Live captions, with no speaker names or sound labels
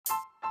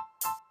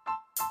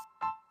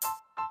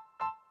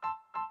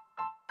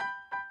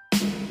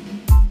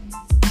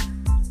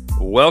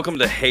Welcome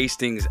to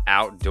Hastings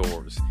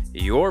Outdoors,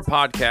 your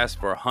podcast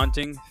for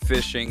hunting,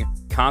 fishing,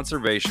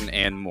 conservation,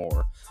 and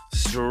more.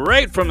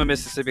 Straight from the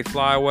Mississippi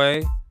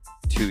Flyway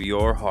to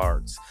your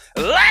hearts.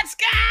 Let's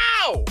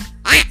go!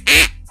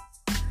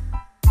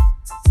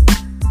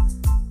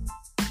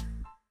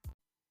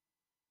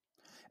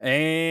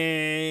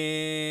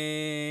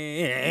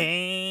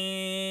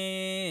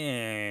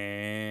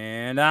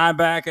 And I'm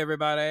back,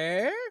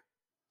 everybody.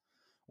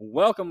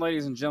 Welcome,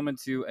 ladies and gentlemen,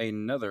 to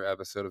another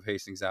episode of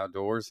Hastings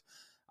Outdoors.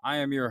 I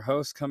am your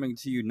host, coming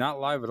to you not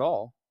live at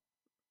all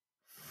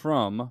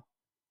from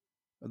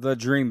the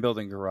Dream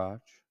Building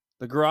Garage,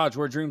 the garage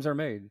where dreams are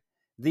made,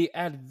 the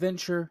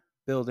Adventure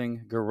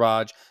Building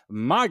Garage,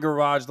 my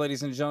garage,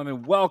 ladies and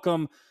gentlemen.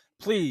 Welcome.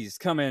 Please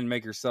come in,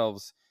 make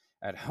yourselves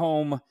at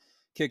home,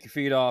 kick your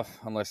feet off,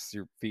 unless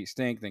your feet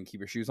stink, then keep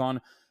your shoes on.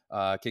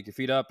 Kick your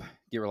feet up,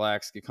 get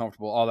relaxed, get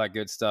comfortable, all that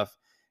good stuff,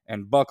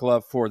 and buckle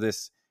up for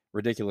this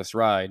ridiculous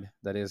ride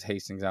that is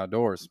Hastings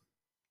Outdoors.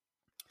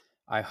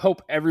 I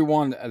hope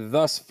everyone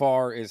thus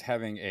far is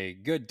having a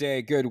good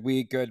day, good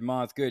week, good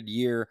month, good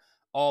year,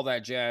 all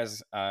that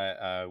jazz.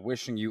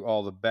 Wishing you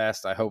all the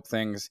best. I hope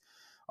things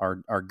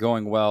are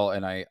going well,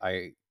 and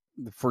I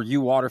for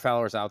you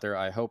waterfowlers out there,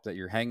 I hope that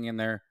you're hanging in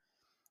there.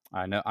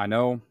 I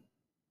know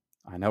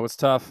it's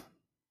tough.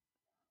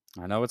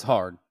 I know it's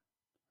hard,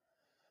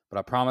 but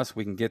I promise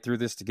we can get through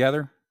this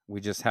together. We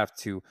just have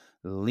to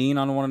lean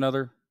on one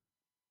another,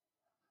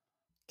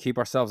 keep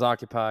ourselves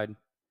occupied.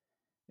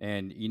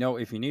 And,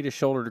 if you need a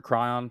shoulder to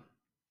cry on,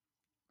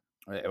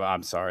 well,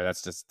 I'm sorry,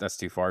 that's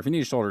too far. If you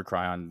need a shoulder to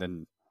cry on,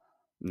 then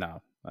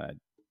no,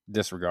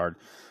 disregard.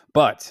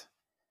 But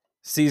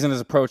season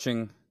is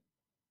approaching.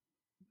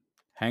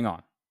 Hang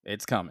on.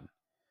 It's coming.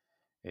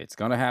 It's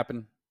going to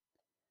happen.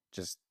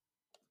 Just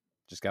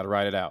got to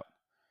ride it out.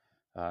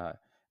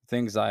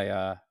 Things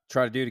I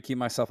try to do to keep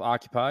myself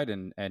occupied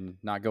and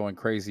not going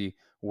crazy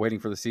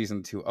waiting for the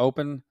season to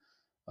open.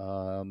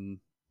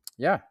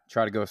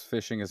 Try to go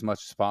fishing as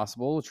much as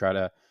possible. Try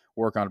to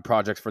work on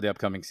projects for the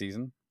upcoming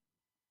season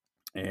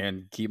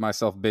and keep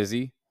myself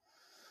busy.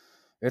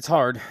 It's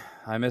hard.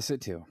 I miss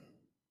it too.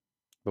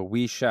 But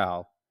we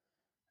shall,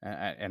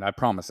 and I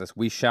promise this,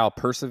 we shall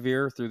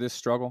persevere through this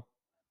struggle,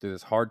 through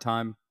this hard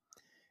time,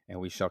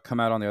 and we shall come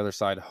out on the other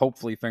side,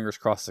 hopefully, fingers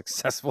crossed,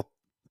 successful.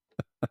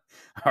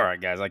 All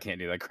right, guys, I can't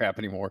do that crap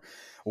anymore.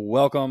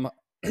 Welcome.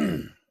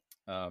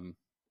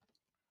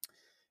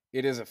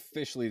 It is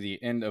officially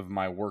the end of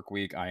my work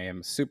week. I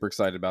am super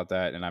excited about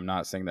that, and I'm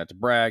not saying that to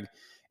brag.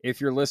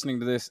 If you're listening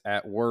to this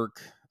at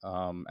work,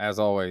 as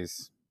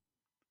always,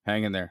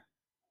 hang in there.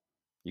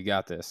 You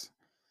got this.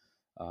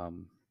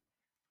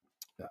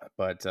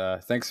 But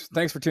thanks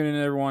for tuning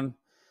in, everyone.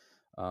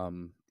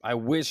 I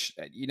wish,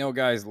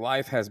 guys,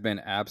 life has been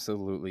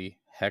absolutely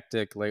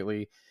hectic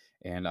lately,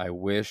 and I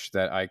wish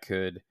that I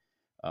could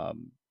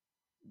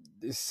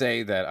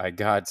say that I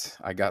got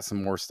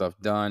some more stuff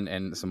done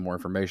and some more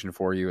information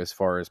for you as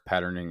far as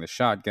patterning the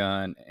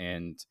shotgun.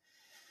 And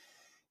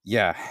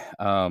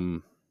I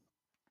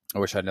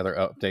wish I had another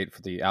update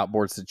for the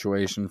outboard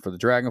situation for the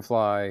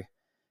Dragonfly.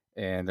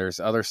 And there's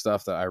other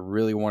stuff that I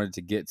really wanted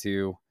to get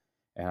to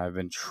and I've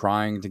been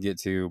trying to get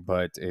to,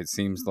 but it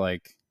seems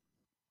like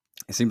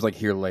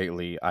here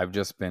lately I've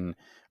just been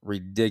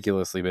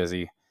ridiculously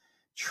busy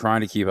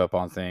trying to keep up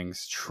on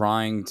things,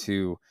 trying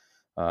to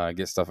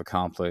get stuff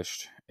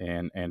accomplished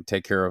and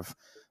take care of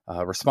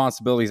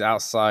responsibilities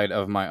outside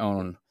of my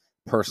own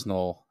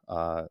personal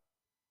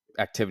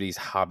activities,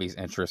 hobbies,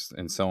 interests,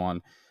 and so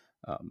on.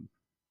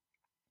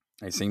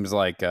 It seems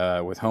like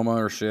with home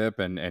ownership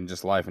and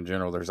just life in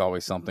general, there's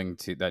always something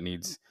that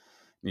needs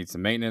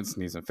some maintenance,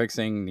 needs some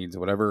fixing, needs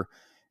whatever.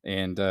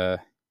 And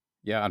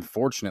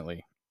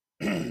unfortunately,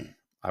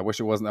 I wish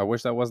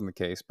that wasn't the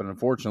case, but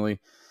unfortunately,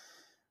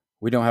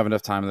 we don't have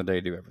enough time in the day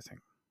to do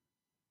everything.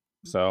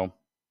 So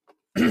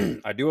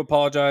I do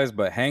apologize,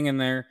 but hang in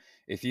there.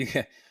 If you,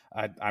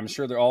 I'm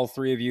sure that all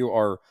three of you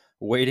are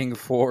waiting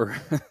for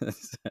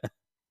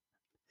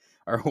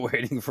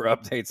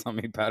updates on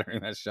me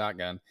patterning that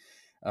shotgun.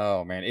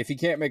 Oh man, if you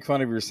can't make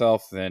fun of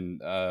yourself, then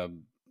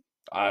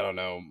I don't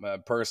know.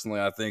 Personally,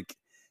 I think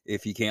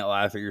if you can't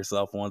laugh at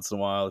yourself once in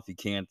a while, if you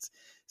can't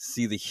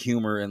see the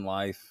humor in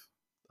life,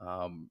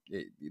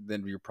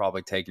 then you're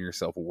probably taking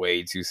yourself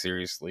way too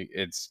seriously.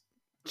 It's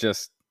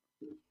just,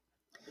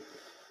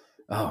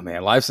 oh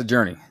man, life's a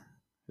journey.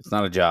 It's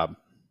not a job.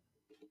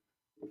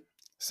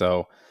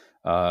 So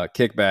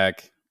kick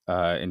back,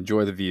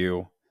 enjoy the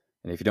view.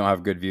 And if you don't have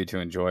a good view to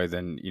enjoy,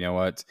 then you know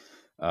what?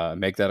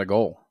 Make that a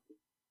goal.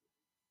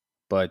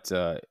 But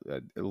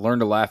learn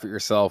to laugh at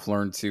yourself.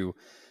 Learn to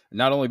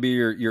not only be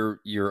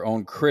your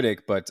own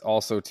critic, but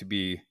also to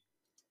be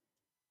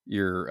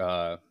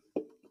your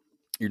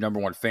number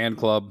one fan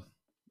club,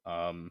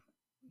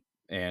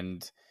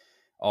 and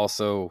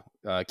also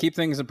keep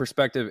things in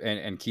perspective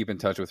and keep in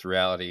touch with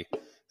reality,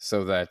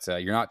 so that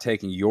you're not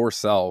taking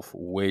yourself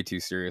way too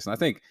serious. And I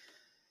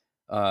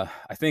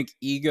think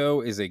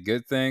ego is a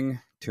good thing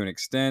to an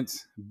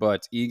extent,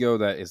 but ego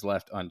that is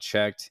left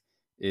unchecked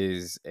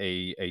is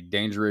a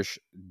dangerous.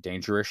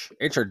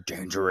 It's a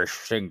dangerous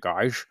thing,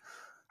 guys.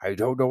 I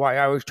don't know why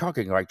I was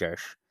talking like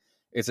this.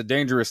 It's a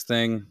dangerous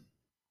thing,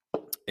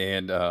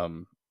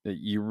 and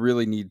you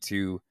really need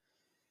to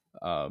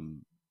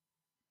um,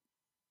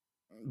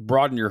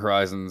 broaden your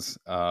horizons.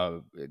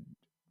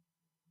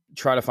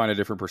 Try to find a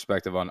different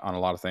perspective on a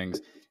lot of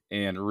things,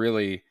 and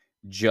really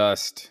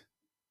just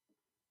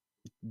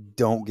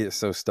don't get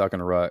so stuck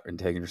in a rut and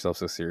taking yourself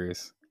so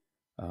serious.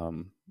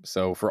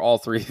 So for all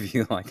three of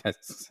you, like I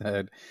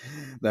said,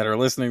 that are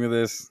listening to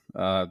this,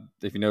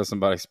 if you know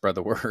somebody, spread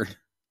the word.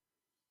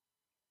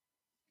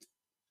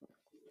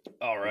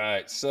 All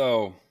right.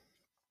 So,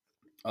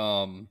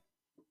 um,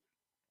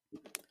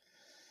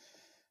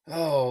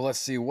 let's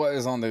see what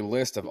is on the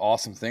list of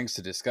awesome things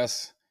to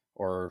discuss,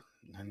 or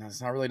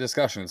it's not really a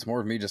discussion. It's more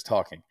of me just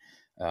talking.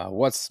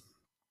 What's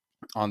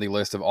on the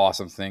list of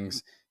awesome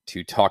things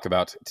to talk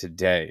about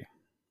today?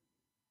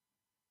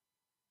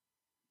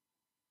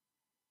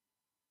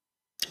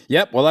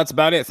 Yep. Well, that's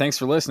about it. Thanks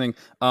for listening.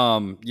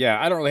 Yeah,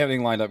 I don't really have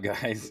anything lined up,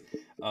 guys.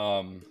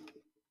 I'm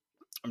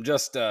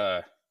just,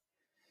 man,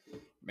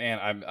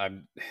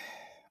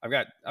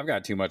 I've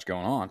got too much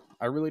going on.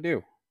 I really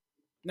do.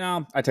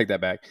 No, I take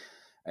that back.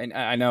 And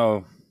I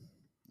know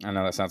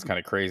that sounds kind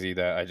of crazy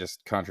that I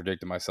just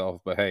contradicted myself,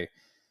 but hey,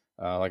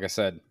 like I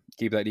said,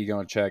 keep that ego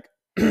in check.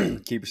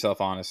 Keep yourself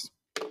honest.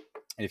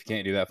 And if you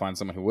can't do that, find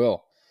someone who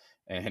will.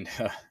 And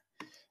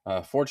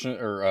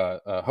fortunate,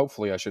 or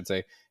hopefully, I should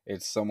say,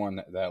 it's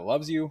someone that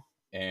loves you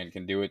and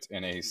can do it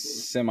in a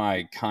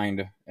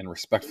semi-kind and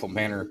respectful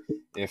manner.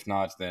 If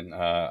not, then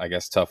I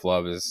guess tough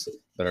love is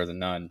better than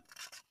none.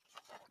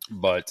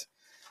 But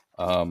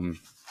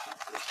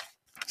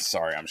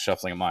sorry, I'm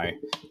shuffling my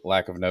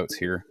lack of notes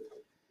here.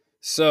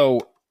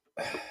 So,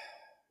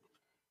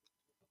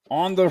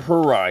 on the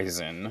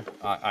horizon,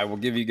 I will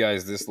give you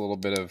guys this little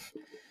bit of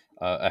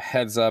a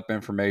heads up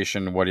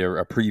information, whatever,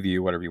 a preview,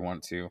 whatever you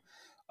want to.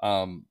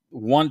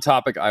 One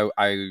topic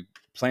I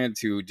plan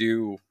to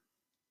do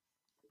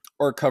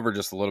or cover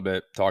just a little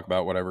bit, talk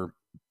about whatever.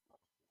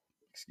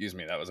 Excuse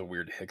me, that was a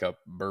weird hiccup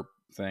burp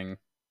thing.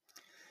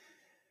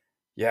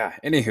 Yeah,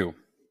 anywho.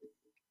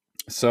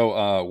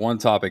 So, one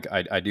topic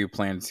I do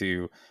plan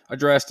to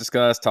address,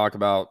 discuss, talk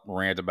about,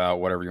 rant about,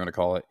 whatever you want to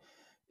call it,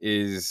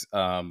 is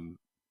kind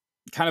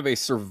of a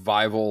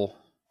survival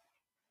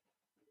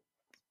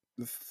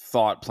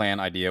thought,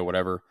 plan, idea,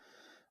 whatever.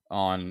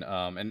 On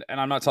and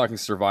I'm not talking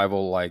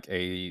survival like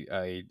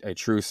a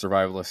true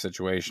survivalist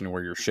situation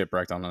where you're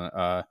shipwrecked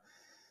on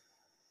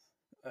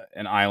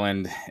an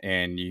island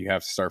and you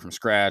have to start from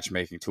scratch,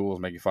 making tools,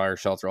 making fire,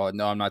 shelter. All that.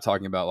 No, I'm not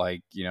talking about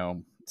like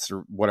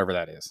whatever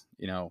that is.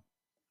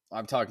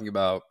 I'm talking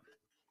about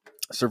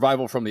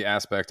survival from the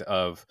aspect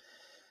of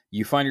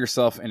you find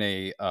yourself in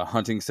a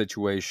hunting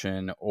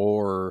situation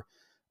or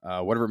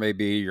whatever it may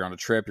be. You're on a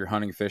trip, you're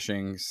hunting,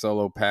 fishing,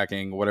 solo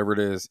packing, whatever it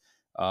is.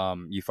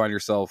 You find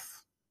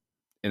yourself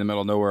in the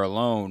middle of nowhere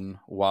alone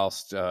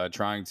whilst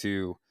trying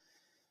to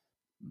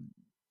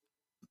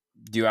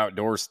do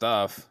outdoor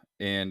stuff,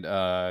 and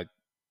the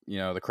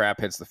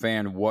crap hits the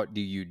fan. What do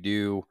you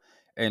do?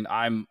 And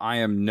I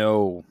am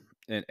no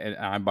and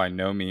I'm by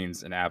no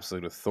means an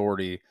absolute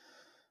authority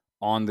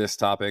on this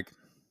topic,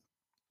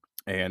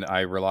 and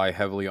I rely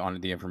heavily on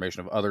the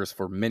information of others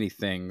for many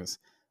things.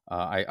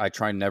 I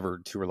try never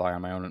to rely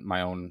on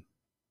my own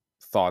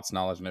thoughts,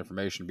 knowledge, and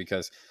information,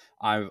 because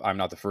I'm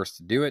not the first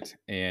to do it.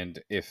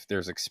 And if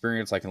there's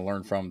experience I can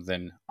learn from,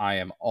 then I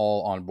am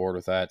all on board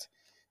with that.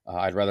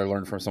 I'd rather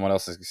learn from someone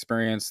else's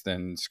experience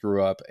than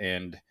screw up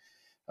and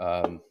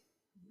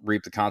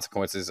reap the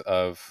consequences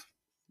of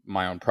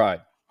my own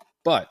pride.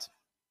 But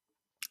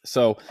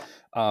so,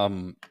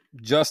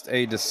 just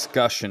a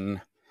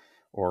discussion,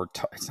 or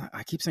it's not,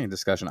 I keep saying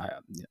discussion.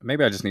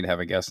 Maybe I just need to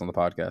have a guest on the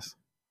podcast.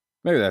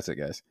 Maybe that's it,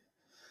 guys.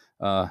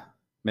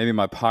 Maybe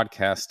my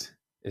podcast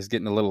is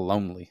getting a little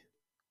lonely.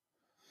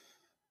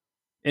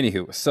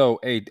 Anywho, so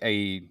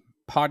a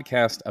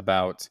podcast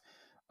about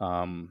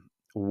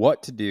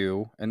what to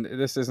do, and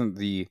this isn't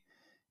the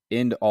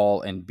end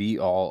all and be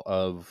all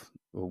of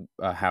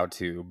how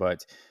to,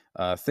 but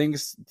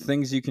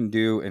things you can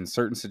do in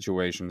certain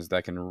situations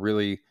that can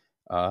really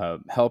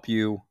help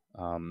you,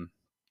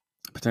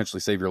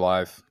 potentially save your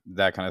life,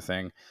 that kind of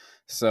thing.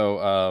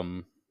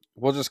 So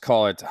we'll just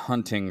call it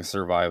hunting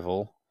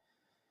survival,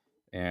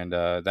 and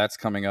that's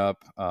coming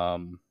up.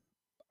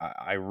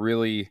 I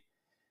really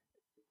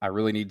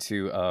need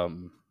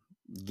to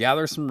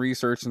gather some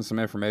research and some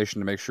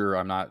information to make sure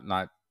I'm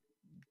not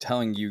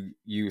telling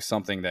you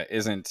something that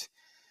isn't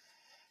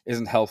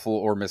helpful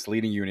or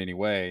misleading you in any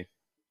way.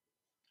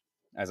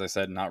 As I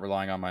said, not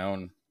relying on my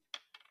own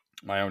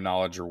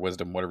knowledge or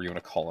wisdom, whatever you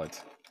want to call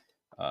it.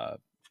 A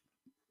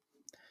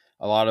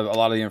lot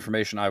of the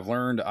information I've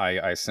learned,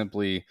 I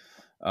simply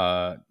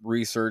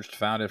researched,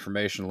 found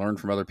information, learned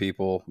from other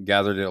people,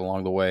 gathered it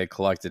along the way,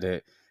 collected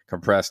it,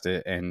 compressed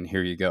it, and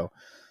here you go.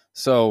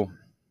 So,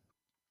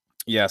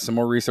 yeah, some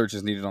more research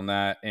is needed on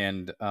that.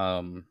 And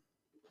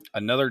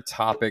another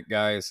topic,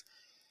 guys,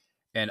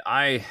 and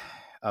I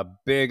a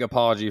big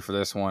apology for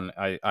this one.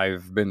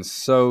 I've been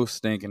so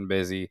stinking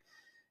busy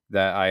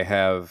that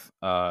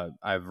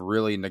I've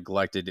really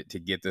neglected to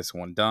get this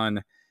one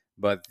done.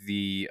 But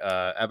the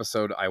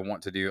episode I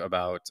want to do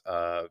about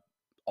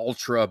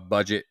ultra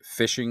budget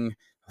fishing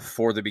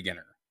for the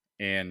beginner,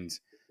 and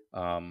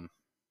um,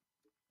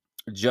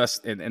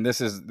 and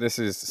this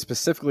is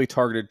specifically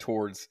targeted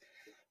towards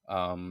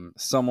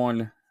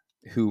someone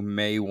who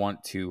may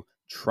want to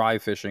try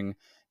fishing.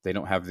 They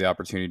don't have the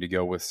opportunity to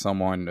go with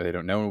someone. They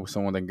don't know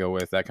someone they can go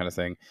with, that kind of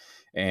thing,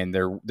 and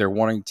they're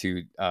wanting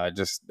to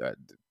just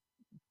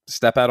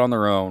step out on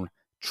their own,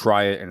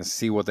 try it, and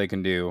see what they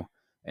can do,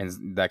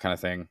 and that kind of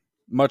thing.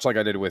 Much like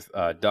I did with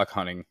duck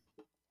hunting,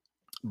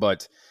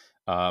 but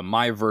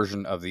my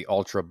version of the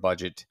ultra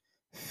budget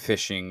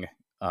fishing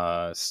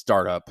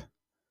startup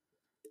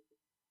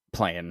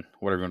plan,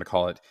 whatever you want to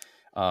call it.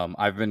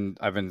 I've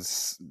been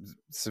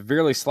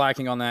severely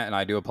slacking on that, and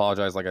I do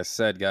apologize. Like I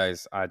said,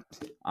 guys,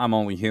 I'm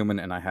only human,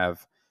 and I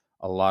have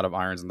a lot of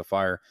irons in the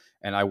fire.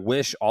 And I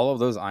wish all of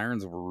those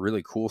irons were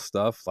really cool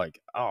stuff. Like,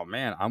 oh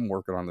man, I'm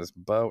working on this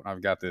boat.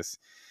 I've got this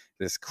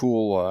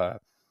cool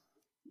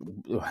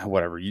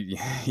whatever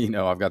you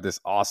know. I've got this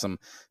awesome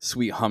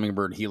sweet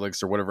hummingbird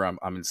helix or whatever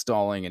I'm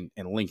installing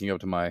and linking up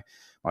to my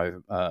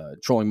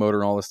trolling motor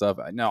and all this stuff.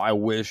 Now I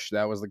wish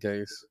that was the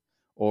case.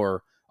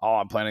 Or oh,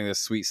 I'm planning this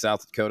sweet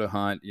South Dakota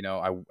hunt. You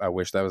know, I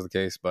wish that was the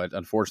case, but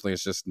unfortunately,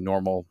 it's just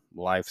normal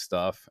life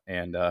stuff.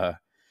 And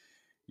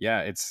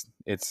yeah,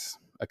 it's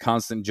a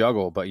constant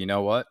juggle. But you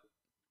know what?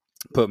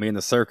 Put me in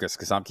the circus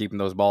because I'm keeping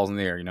those balls in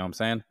the air. You know what I'm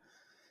saying?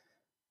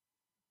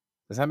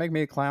 Does that make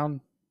me a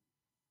clown?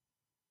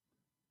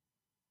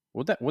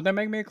 Would that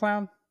make me a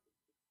clown?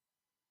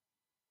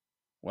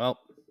 Well,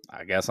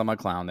 I guess I'm a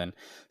clown then.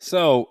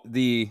 So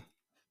the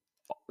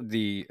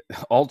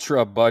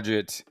ultra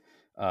budget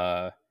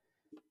uh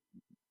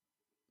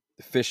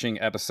fishing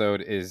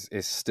episode is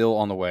still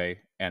on the way,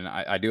 and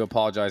I do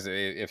apologize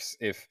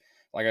if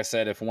like I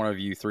said, if one of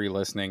you three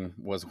listening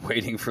was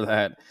waiting for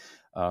that.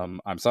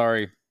 I'm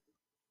sorry.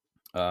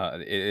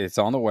 It's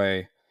on the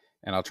way,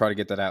 and I'll try to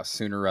get that out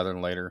sooner rather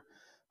than later.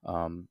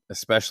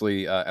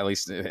 Especially at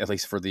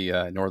least for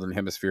the northern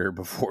hemisphere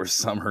before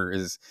summer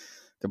is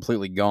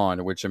completely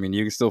gone. Which, I mean,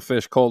 you can still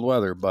fish cold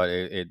weather, but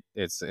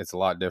it's a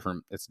lot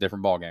different. It's a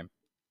different ball game.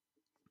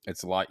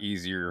 It's a lot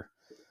easier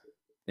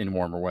in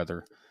warmer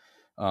weather.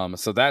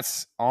 So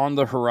that's on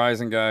the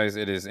horizon, guys.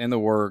 It is in the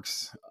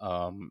works.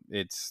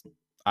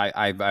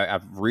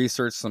 I've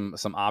researched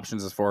some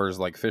options as far as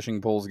like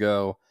fishing poles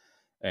go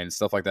and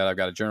stuff like that. I've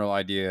got a general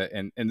idea,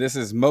 and this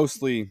is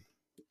mostly.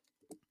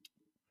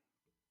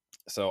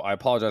 So I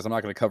apologize. I'm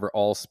not going to cover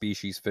all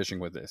species fishing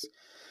with this.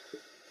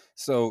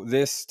 So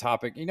this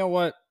topic, you know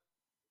what?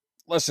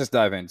 Let's just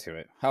dive into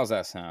it. How's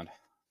that sound?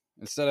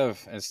 Instead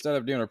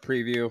of doing a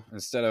preview,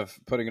 instead of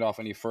putting it off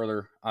any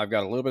further, I've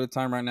got a little bit of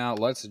time right now.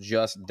 Let's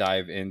just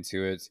dive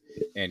into it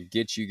and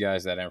get you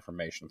guys that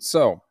information.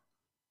 So,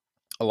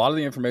 a lot of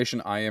the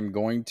information I am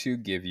going to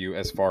give you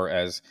as far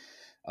as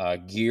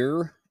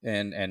gear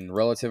and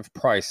relative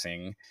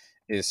pricing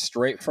is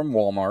straight from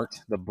Walmart.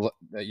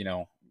 You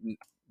know,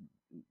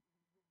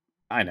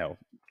 I know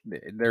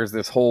there's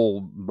this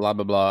whole blah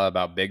blah blah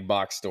about big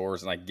box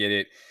stores, and I get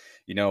it.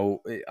 You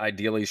know,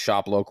 ideally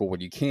shop local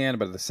when you can,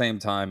 but at the same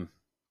time,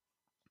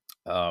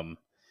 um,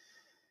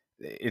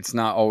 it's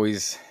not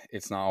always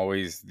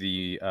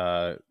the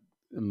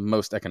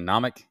most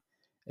economic.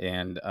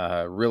 And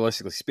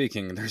realistically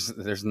speaking,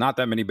 there's not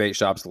that many bait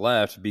shops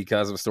left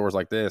because of stores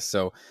like this.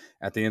 So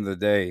at the end of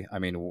the day, I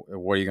mean,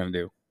 what are you going to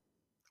do?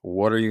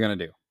 What are you going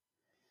to do?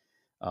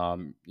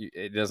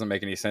 It doesn't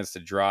make any sense to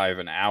drive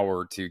an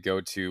hour to go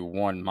to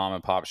one mom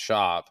and pop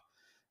shop.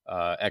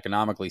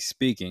 Economically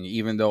speaking,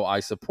 even though I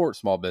support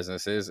small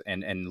businesses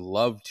and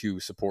love to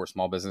support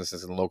small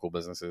businesses and local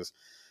businesses,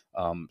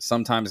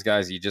 sometimes,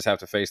 guys, you just have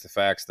to face the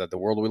facts that the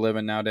world we live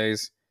in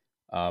nowadays,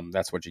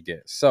 that's what you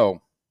get.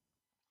 So,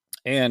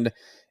 and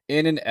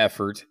in an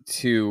effort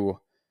to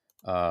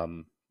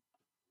um,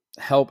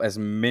 help as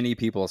many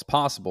people as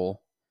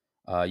possible,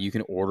 you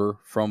can order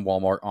from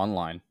Walmart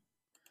online,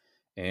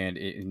 and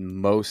in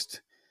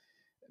most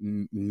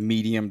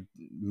medium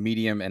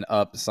and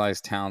up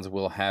sized towns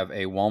will have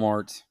a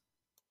Walmart.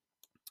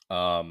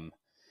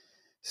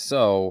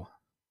 So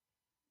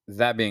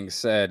that being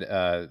said,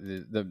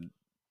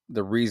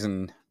 the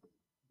reason,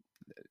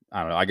 I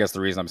don't know, I guess the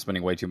reason I'm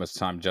spending way too much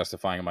time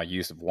justifying my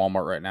use of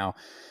Walmart right now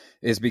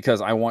is because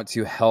I want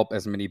to help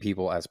as many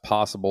people as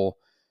possible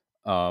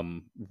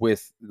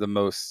with the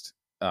most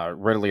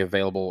readily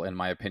available, in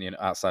my opinion,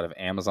 outside of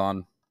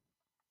Amazon,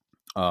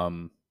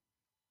 um,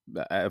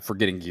 for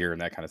getting gear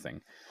and that kind of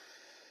thing.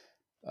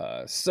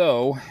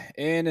 So,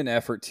 in an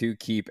effort to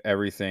keep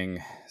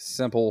everything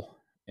simple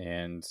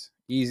and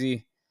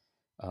easy,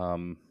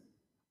 um,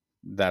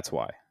 that's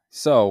why.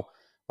 So,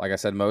 like I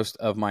said, most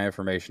of my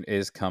information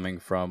is coming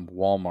from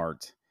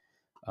Walmart.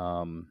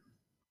 Um,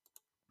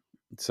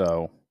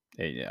 so,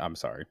 I'm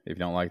sorry if you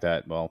don't like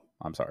that. Well,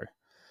 I'm sorry.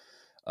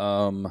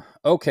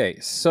 Okay,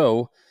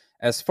 so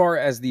as far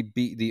as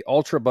the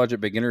ultra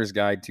budget beginner's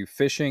guide to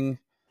fishing,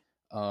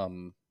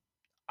 Um,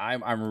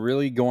 I'm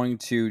really going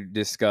to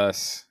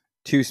discuss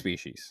two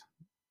species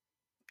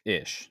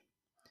ish.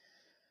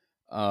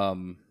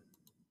 Um,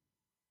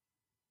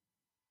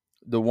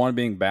 the one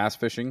being bass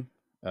fishing.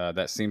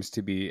 That seems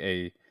to be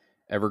a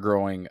ever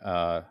growing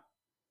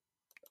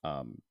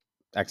um,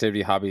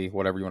 activity, hobby,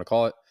 whatever you want to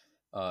call it.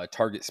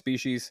 Target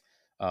species,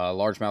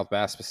 largemouth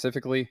bass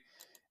specifically,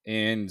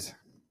 and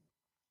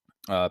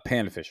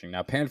pan fishing.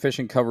 Now, pan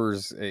fishing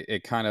covers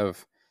it kind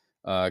of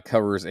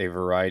covers a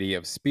variety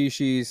of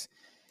species.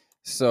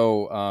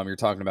 So you're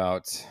talking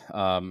about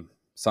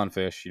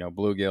sunfish,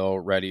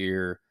 bluegill, red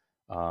ear.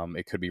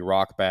 It could be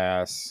rock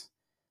bass.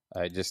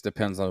 It just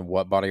depends on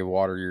what body of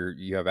water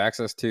you have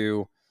access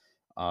to.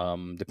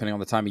 Depending on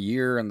the time of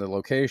year and the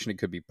location, it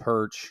could be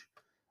perch,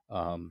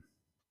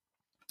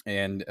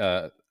 and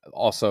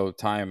also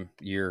time of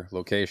the year,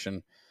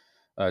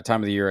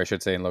 I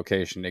should say, and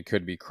location. It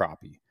could be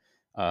crappie.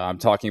 I'm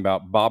talking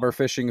about bobber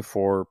fishing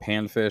for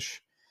panfish,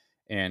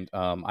 and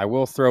I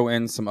will throw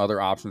in some other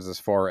options as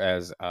far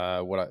as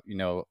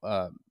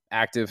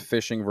active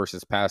fishing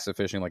versus passive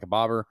fishing, like a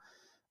bobber.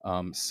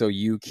 So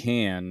you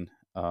can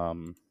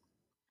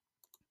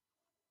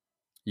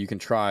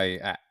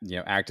try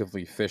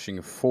actively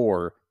fishing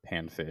for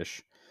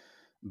panfish,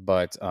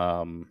 but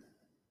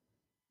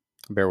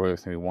bear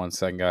with me 1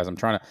 second, guys. I'm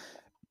trying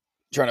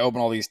to open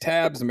all these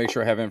tabs and make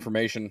sure I have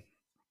information.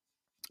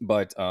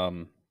 But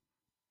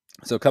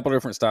so a couple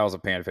different styles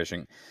of pan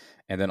fishing,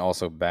 and then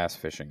also bass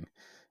fishing.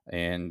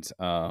 And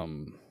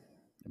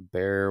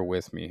bear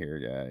with me here,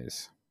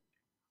 guys.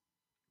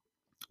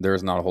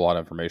 There's not a whole lot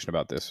of information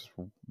about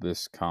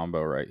this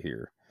combo right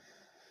here.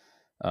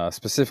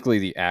 Specifically,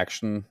 the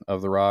action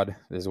of the rod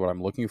is what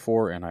I'm looking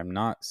for, and I'm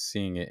not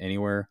seeing it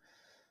anywhere.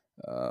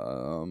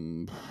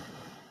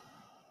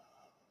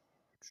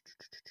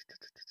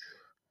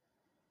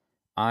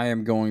 I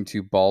am going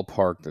to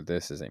ballpark that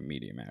this is a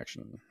medium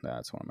action.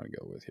 That's what I'm going to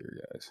go with here,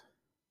 guys.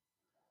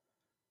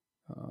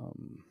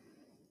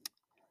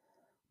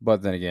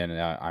 But then again,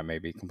 I may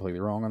be completely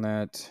wrong on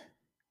that.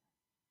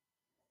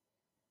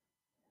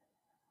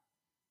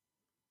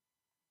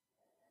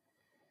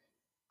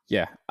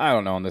 Yeah, I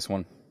don't know on this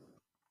one.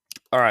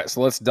 All right,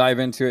 so let's dive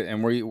into it,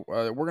 and we're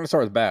going to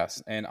start with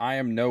bass. And I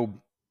am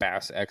no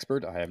bass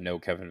expert. I have no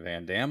Kevin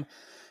Van Dam.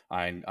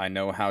 I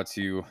know how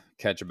to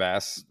catch a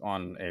bass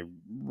on a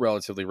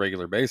relatively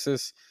regular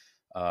basis.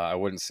 I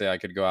wouldn't say I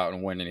could go out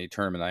and win any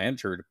tournament I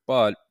entered,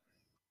 but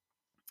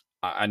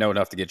I know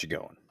enough to get you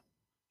going.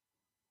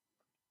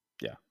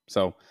 Yeah.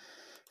 So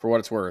for what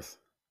it's worth,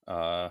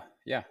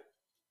 yeah.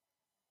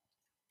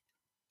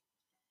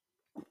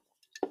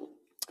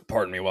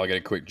 Pardon me while I get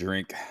a quick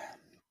drink.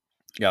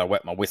 Gotta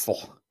wet my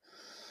whistle.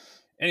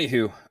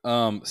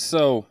 Anywho,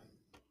 so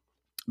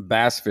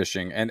bass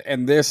fishing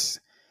and this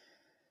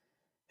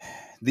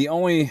the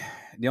only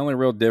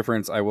real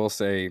difference I will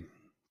say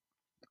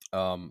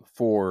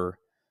for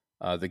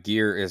the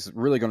gear is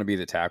really going to be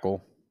the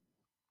tackle.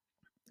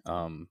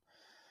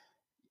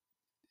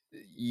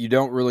 You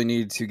don't really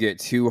need to get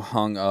too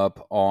hung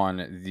up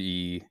on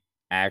the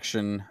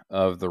action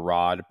of the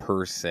rod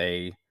per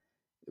se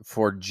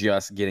for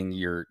just getting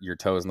your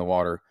toes in the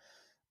water.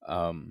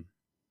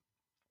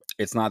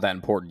 It's not that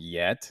important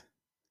yet,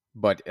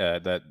 but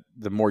that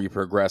the more you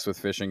progress with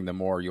fishing, the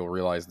more you'll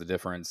realize the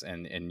difference,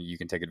 and you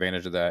can take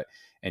advantage of that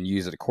and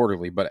use it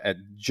accordingly. But at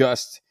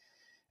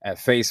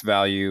face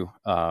value,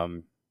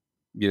 you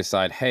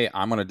decide, hey,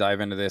 I'm going to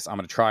dive into this. I'm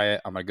going to try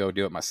it. I'm going to go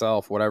do it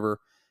myself, whatever.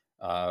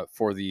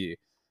 For the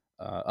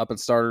up and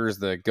starters,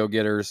 the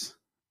go-getters,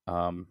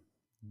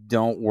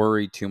 don't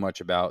worry too much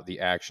about the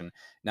action.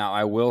 Now,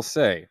 I will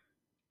say,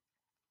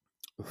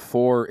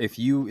 if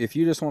you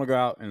just want to go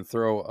out and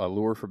throw a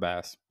lure for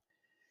bass,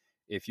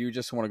 if you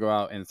just want to go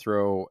out and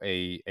throw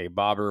a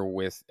bobber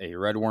with a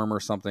red worm or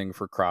something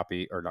for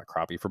crappie, or not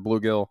crappie, for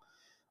bluegill,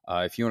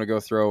 if you want to go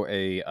throw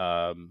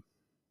a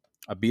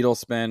beetle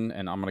spin,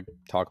 and I'm going to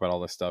talk about all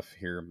this stuff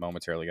here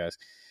momentarily, guys.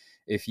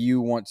 If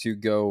you want to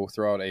go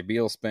throw out a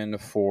beetle spin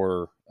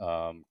for,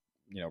 crappie,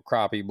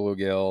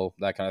 bluegill,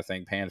 that kind of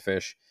thing,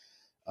 panfish,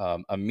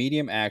 a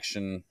medium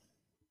action,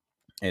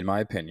 in my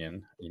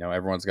opinion,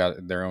 everyone's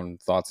got their own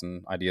thoughts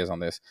and ideas on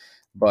this,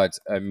 but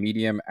a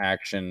medium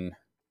action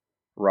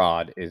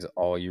rod is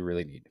all you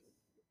really need.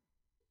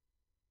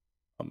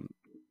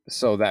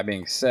 So that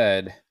being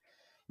said,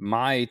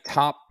 my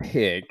top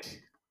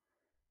pick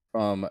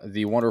from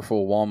the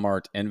wonderful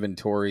Walmart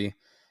inventory,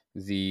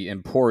 the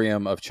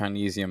Emporium of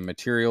Chinesium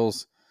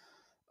materials,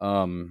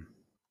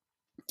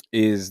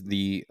 is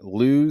the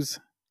Lose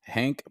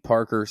Hank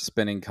Parker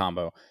spinning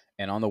combo.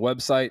 And on the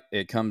website,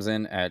 it comes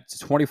in at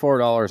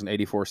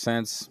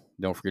 $24.84.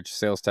 Don't forget your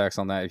sales tax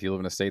on that if you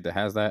live in a state that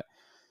has that.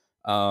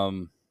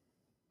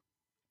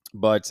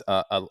 But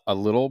a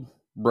little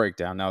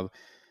breakdown. Now,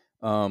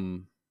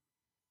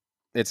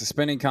 it's a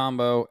spinning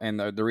combo, and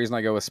the reason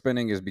I go with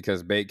spinning is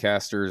because bait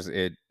casters,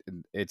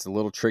 it's a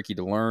little tricky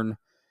to learn.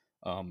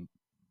 Who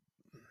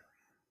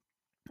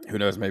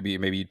knows? Maybe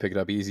you'd pick it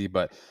up easy,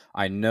 but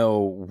I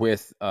know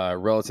with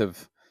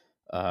relative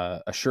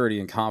a surety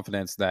and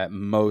confidence that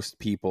most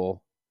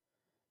people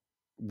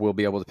will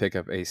be able to pick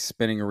up a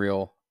spinning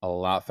reel a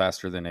lot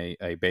faster than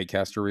a bait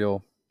caster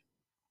reel.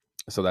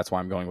 So that's why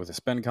I'm going with a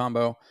spin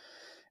combo.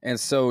 And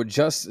so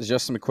just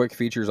some quick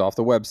features off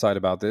the website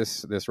about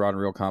this rod and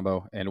reel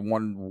combo. And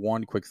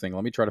one quick thing.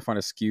 Let me try to find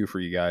a SKU for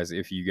you guys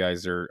if you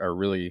guys are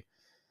really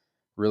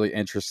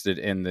interested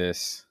in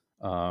this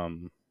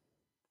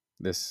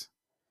this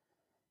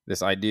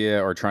this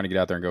idea or trying to get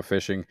out there and go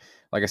fishing.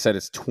 Like I said,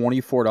 it's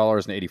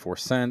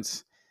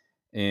 $24.84.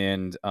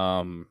 And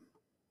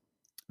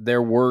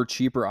there were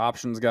cheaper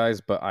options,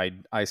 guys, but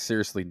I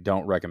seriously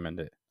don't recommend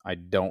it. I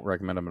don't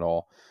recommend them at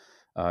all,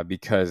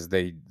 because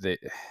they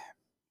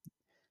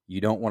you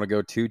don't want to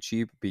go too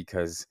cheap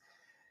because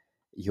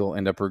you'll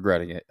end up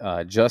regretting it.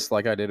 Just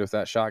like I did with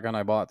that shotgun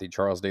I bought, the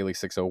Charles Daly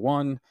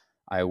 601.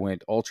 I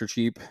went ultra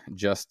cheap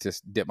just to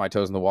dip my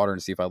toes in the water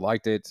and see if I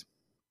liked it.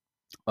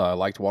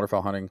 Liked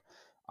waterfowl hunting.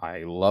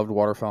 I loved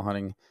waterfowl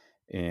hunting,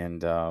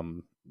 and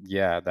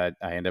yeah, that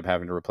I ended up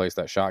having to replace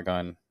that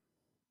shotgun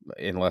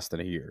in less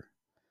than a year.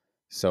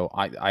 So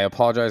I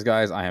apologize,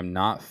 guys. I am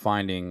not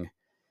finding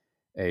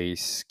a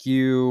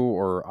SKU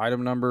or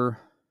item number,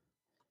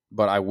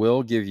 but I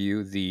will give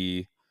you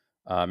the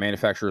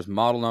manufacturer's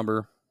model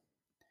number.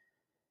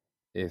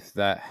 If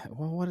that,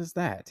 well, what is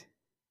that?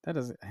 That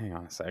doesn't, hang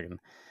on a second.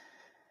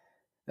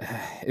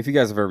 If you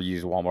guys have ever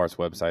used Walmart's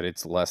website,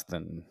 it's less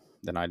than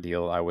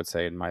ideal, I would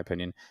say, in my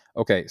opinion.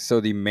 Okay, so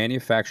the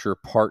manufacturer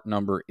part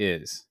number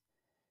is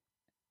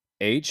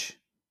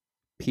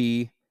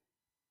HPA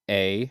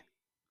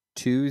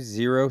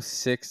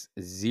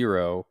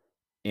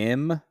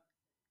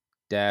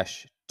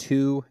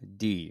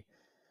 2060M-2D.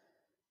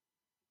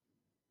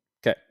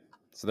 Okay,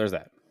 so there's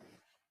that.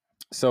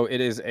 So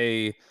it is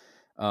a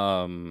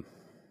 2-piece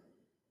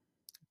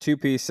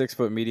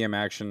 6-foot medium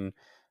action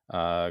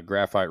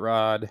graphite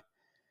rod.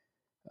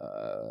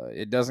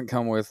 It doesn't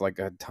come with like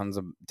a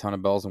ton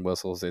of bells and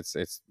whistles.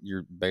 It's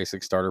your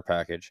basic starter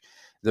package.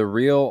 The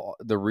reel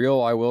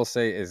I will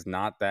say is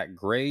not that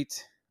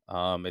great.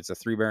 It's a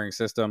 3-bearing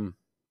system,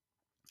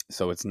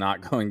 so it's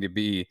not going to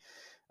be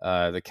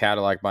the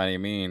Cadillac by any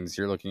means.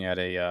 You're looking at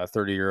a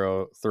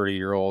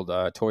 30-year-old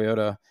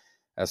Toyota.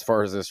 As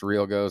far as this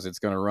reel goes, it's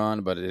going to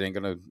run, but it ain't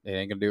gonna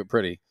do it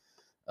pretty.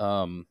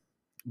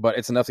 But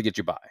it's enough to get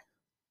you by.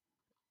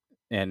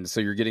 And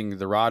so you're getting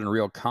the rod and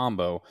reel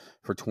combo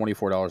for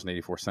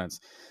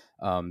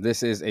 $24.84.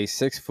 This is a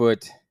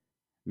 6-foot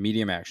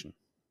medium action.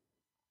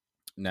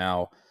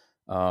 Now,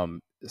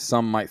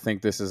 some might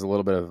think this is a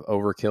little bit of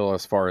overkill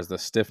as far as the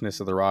stiffness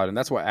of the rod, and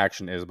that's what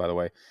action is, by the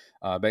way.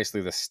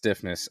 Basically, the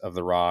stiffness of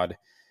the rod,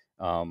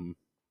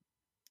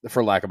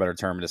 for lack of a better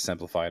term, to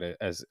simplify it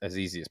as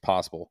easy as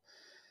possible.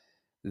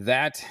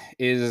 That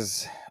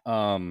is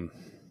my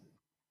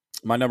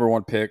number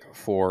one pick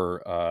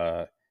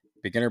for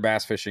beginner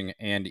bass fishing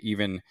and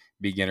even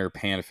beginner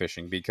pan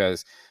fishing,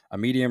 because a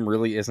medium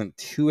really isn't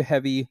too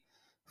heavy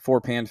for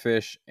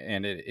panfish,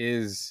 and it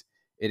is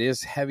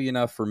heavy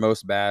enough for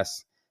most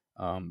bass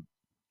fishing,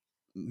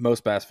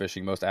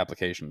 most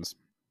applications,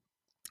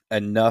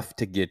 enough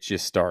to get you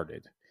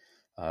started.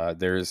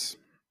 There's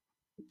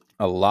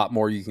a lot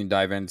more you can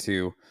dive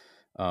into.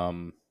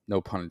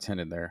 No pun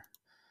intended there.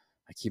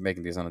 I keep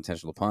making these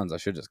unintentional puns. I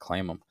should just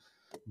claim them.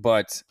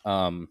 But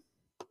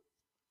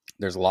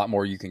there's a lot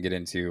more you can get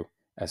into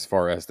as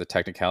far as the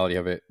technicality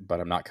of it,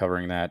 but I'm not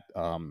covering that.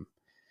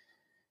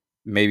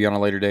 Maybe on a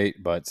later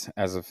date, but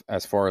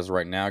as far as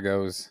right now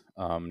goes,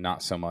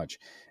 not so much.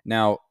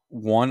 Now,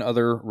 one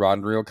other rod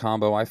and reel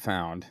combo I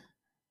found,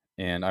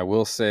 and I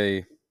will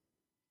say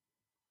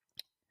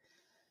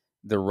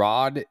the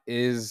rod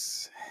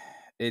is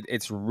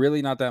it's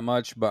really not that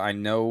much, but I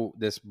know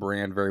this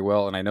brand very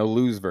well, and I know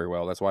Lew's very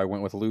well. That's why I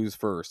went with Lew's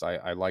first.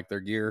 I like their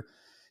gear.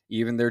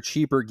 Even their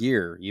cheaper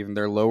gear, even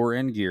their lower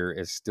end gear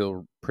is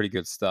still pretty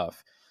good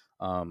stuff.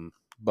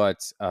 But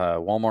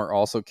Walmart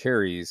also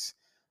carries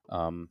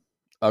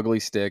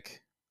Ugly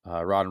Stick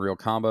rod and reel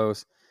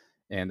combos,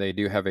 and they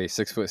do have a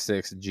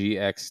 6'6"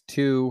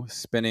 GX2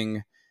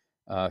 spinning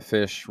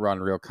fish rod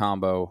and reel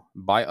combo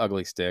by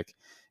Ugly Stick.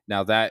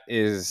 Now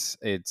it's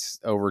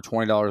over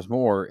 $20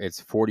 more.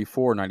 It's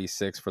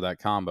 $44.96 for that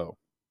combo.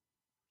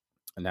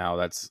 Now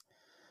that's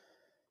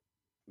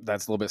a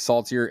little bit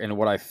saltier, and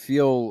what I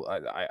feel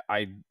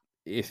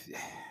if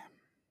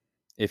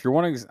you're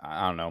wanting,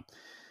 I don't know,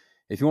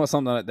 if you want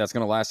something that's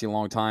going to last you a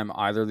long time,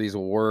 either of these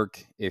will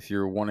work. If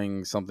you're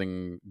wanting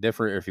something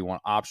different, or if you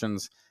want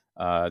options,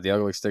 the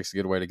Ugly Stick's a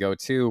good way to go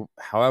too.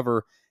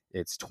 However,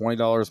 it's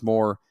 $20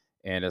 more,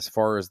 and as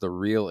far as the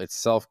reel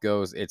itself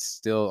goes, it's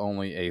still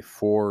only a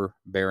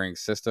 4-bearing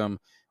system,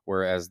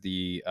 whereas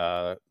the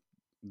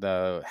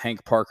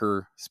Hank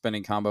Parker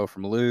spinning combo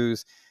from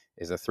Lew's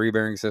is a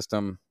 3-bearing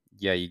system.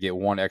 Yeah, you get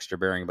one extra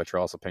bearing, but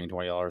you're also paying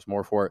 $20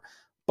 more for it.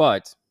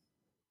 But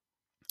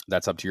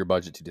that's up to your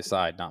budget to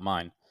decide, not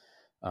mine.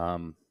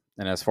 And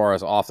as far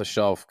as off the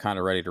shelf, kind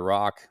of ready to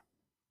rock,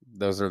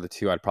 those are the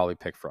two I'd probably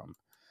pick from.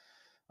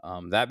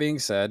 That being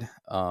said,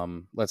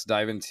 let's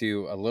dive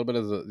into a little bit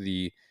of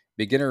the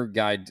beginner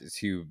guide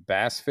to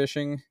bass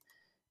fishing.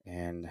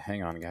 And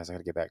hang on, guys, I got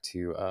to get back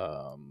to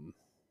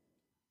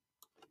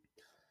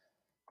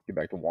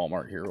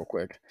Walmart here real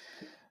quick.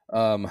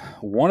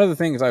 One of the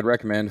things I'd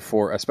recommend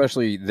for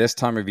especially this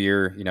time of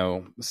year,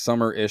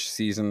 summer-ish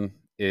season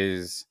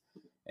is,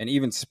 and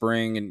even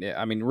spring, and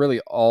I mean really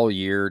all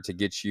year to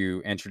get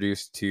you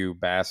introduced to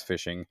bass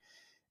fishing,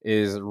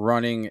 is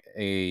running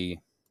a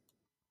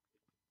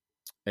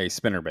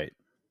spinnerbait.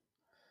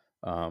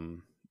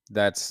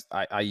 That's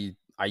I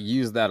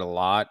use that a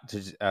lot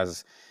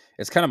as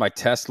it's kind of my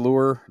test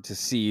lure to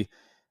see,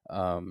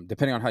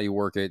 depending on how you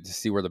work it, to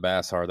see where the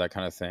bass are, that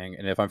kind of thing.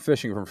 And if I'm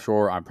fishing from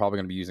shore, I'm probably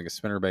going to be using a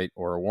spinnerbait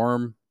or a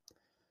worm.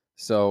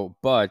 So,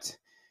 but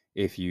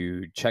if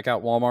you check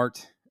out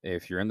Walmart,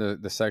 if you're in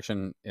the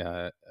section,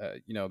 the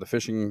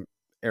fishing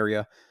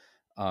area,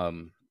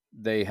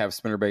 they have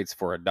spinnerbaits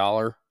for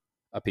 $1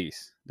 a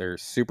piece. They're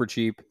super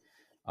cheap.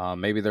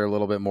 Maybe they're a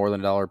little bit more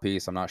than $1 a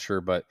piece. I'm not sure,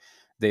 but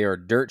they are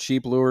dirt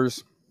cheap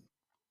lures.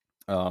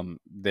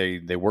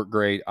 They work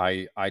great.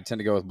 I tend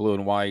to go with blue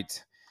and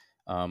white.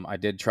 I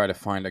did try to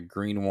find a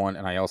green one,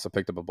 and I also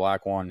picked up a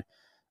black one.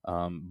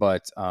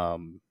 But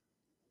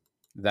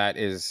that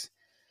is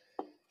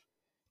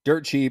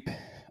dirt cheap.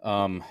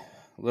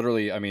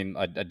 Literally, I mean,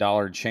 a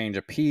dollar change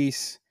a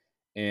piece,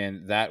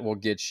 and that'll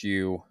get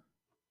you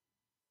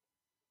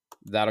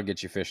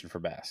fishing for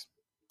bass.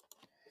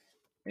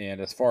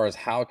 And as far as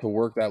how to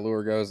work that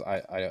lure goes,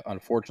 I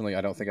unfortunately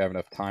I don't think I have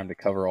enough time to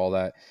cover all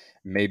that.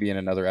 Maybe in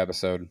another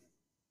episode.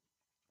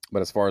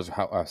 But as far as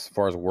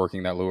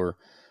working that lure,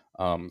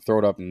 throw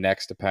it up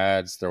next to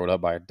pads, throw it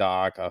up by a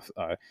dock. If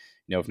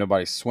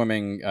nobody's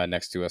swimming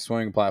next to a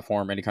swimming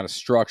platform, any kind of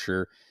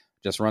structure,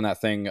 just run that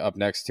thing up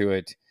next to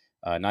it,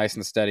 nice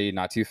and steady,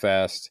 not too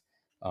fast,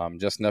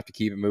 just enough to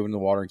keep it moving in the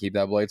water and keep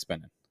that blade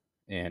spinning.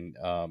 And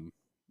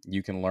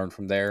you can learn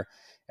from there,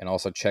 and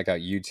also check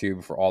out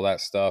YouTube for all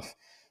that stuff.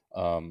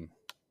 That's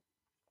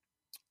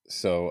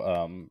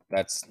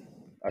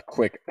a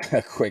quick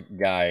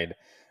guide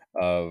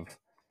of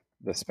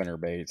the spinner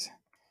bait.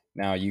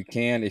 Now you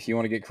can, if you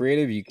want to get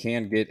creative, you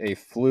can get a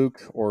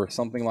fluke or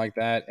something like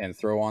that and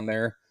throw on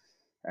there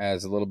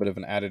as a little bit of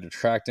an added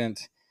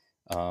attractant.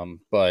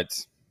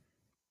 But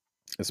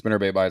the spinner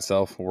bait by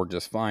itself will work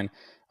just fine.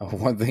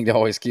 One thing to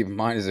always keep in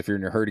mind is if you're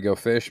in a hurry to go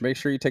fish, make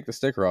sure you take the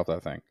sticker off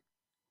that thing.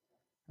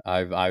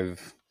 I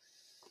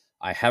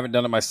haven't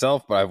done it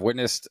myself, but I've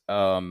witnessed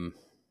a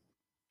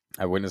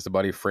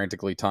buddy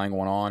frantically tying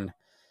one on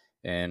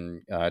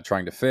and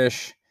trying to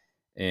fish,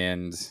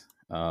 and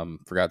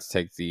forgot to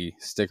take the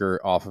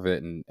sticker off of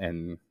it,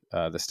 and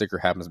the sticker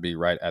happens to be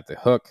right at the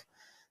hook.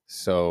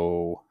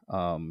 So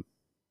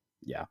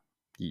yeah,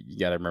 you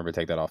got to remember to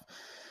take that off.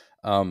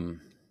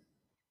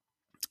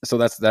 So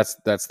that's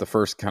the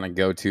first kind of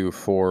go-to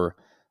for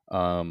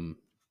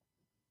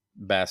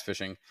bass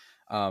fishing.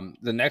 The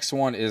next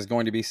one is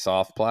going to be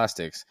soft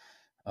plastics.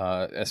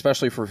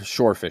 Especially for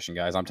shore fishing,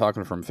 guys. I'm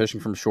talking from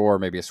fishing from shore,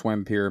 maybe a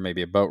swim pier,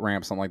 maybe a boat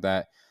ramp, something like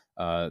that.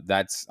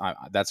 That's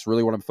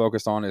really what I'm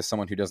focused on, is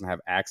someone who doesn't have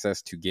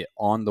access to get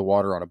on the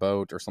water on a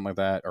boat or something like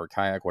that, or a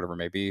kayak, whatever it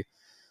may be.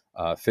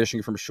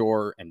 Fishing from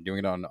shore and doing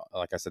it on,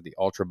 like I said, the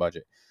ultra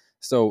budget.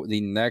 So the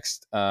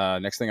next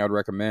thing I would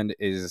recommend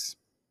is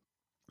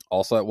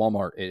also at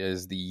Walmart. It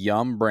is the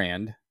Yum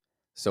brand,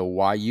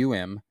 so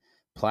YUM,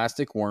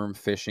 plastic worm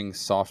fishing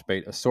soft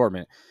bait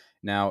assortment.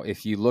 Now,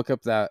 if you look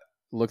that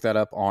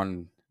up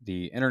on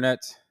the internet,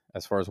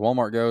 as far as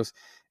Walmart goes,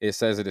 it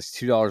says it is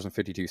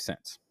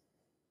 $2.52.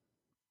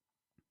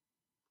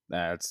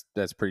 That's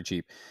pretty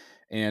cheap,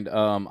 and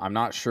I'm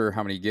not sure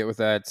how many you get with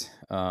that.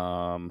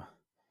 I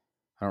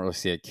don't really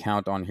see a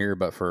count on here,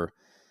 but for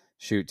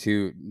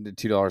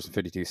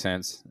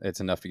 $2.52, it's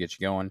enough to get you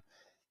going.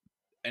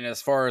 And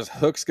as far as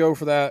hooks go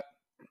for that,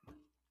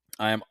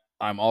 I'm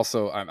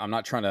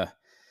not trying to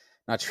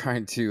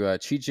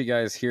cheat you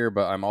guys here,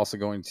 but I'm also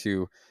going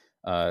to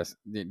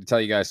tell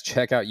you guys,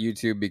 check out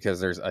YouTube, because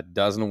there's a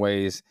dozen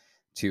ways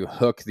to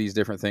hook these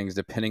different things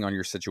depending on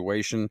your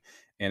situation.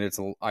 And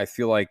I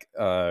feel like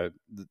the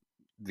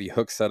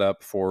hook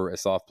setup for a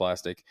soft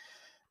plastic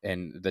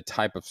and the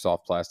type of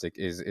soft plastic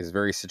is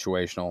very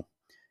situational,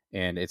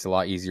 and it's a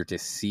lot easier to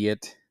see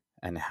it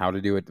and how to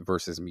do it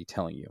versus me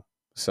telling you.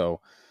 So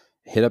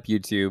hit up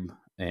YouTube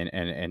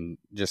and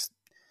just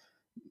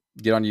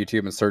get on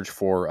YouTube and search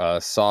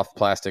for soft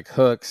plastic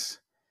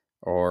hooks,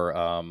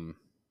 or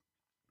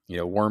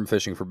worm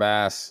fishing for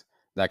bass,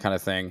 that kind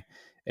of thing,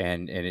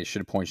 and it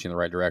should point you in the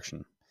right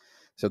direction.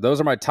 So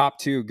those are my top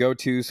two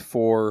go-tos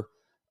for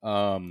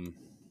your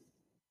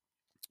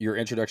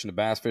introduction to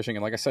bass fishing.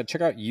 And like I said,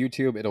 check out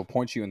YouTube. It'll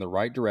point you in the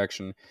right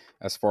direction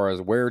as far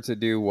as where to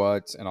do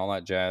what and all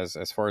that jazz.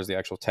 As far as the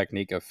actual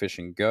technique of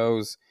fishing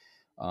goes,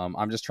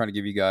 I'm just trying to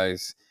give you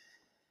guys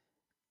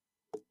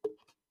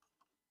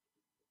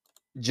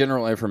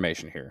general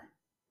information here.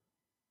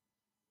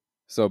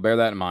 So bear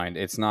that in mind.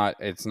 It's not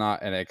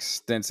an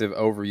extensive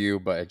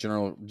overview, but a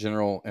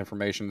general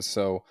information.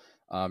 So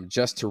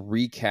just to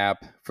recap,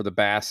 for the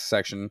bass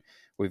section,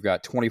 we've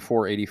got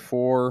 $24.84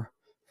 for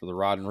the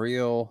rod and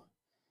reel,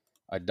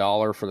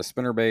 $1 for the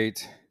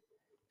spinnerbait,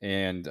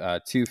 and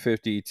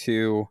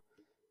 $2.52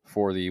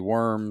 for the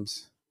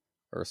worms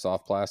or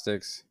soft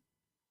plastics.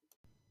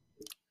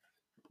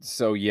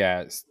 So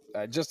yeah,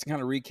 just to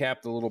kind of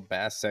recap the little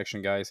bass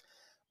section, guys.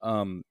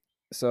 Um,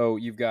 so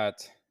you've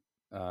got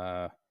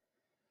uh,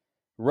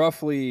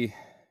 roughly,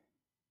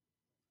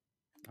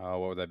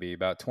 what would that be?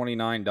 About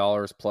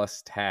 $29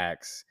 plus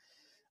tax.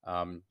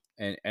 And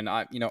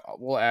I,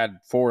 we'll add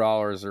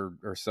 $4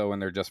 or so in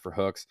there just for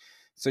hooks.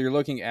 So you're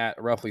looking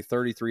at roughly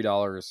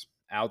 $33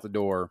 out the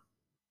door,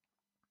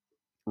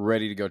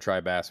 ready to go try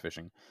bass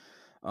fishing.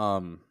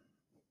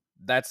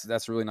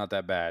 That's really not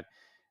that bad.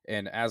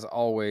 And as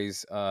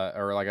always,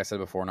 or like I said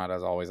before, not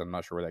as always, I'm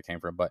not sure where that came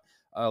from, but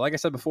like I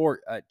said before,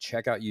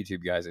 check out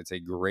YouTube, guys. It's a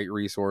great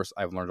resource.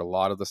 I've learned a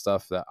lot of the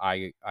stuff that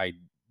I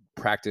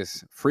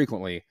practice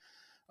frequently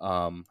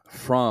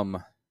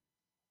from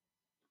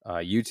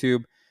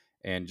YouTube,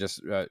 and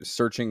just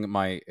searching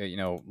my,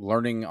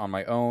 learning on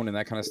my own and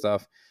that kind of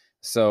stuff.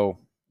 So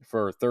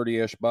for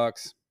 30-ish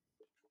bucks,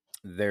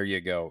 there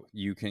you go.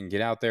 You can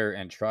get out there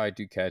and try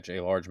to catch a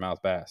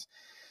largemouth bass.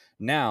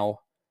 Now,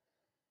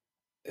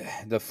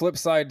 the flip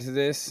side to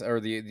this,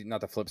 or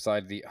not the flip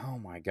side, oh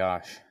my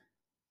gosh,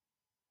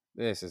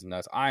 this is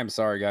nuts. I am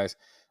sorry, guys.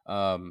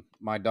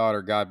 My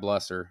daughter, God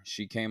bless her,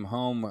 she came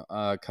home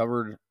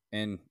covered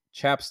in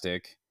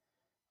chapstick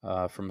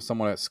from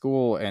someone at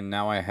school, and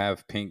now I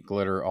have pink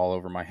glitter all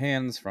over my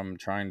hands from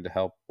trying to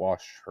help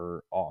wash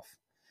her off.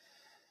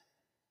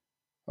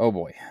 Oh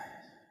boy.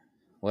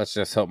 Let's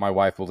just hope my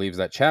wife believes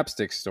that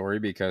chapstick story,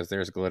 because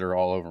there's glitter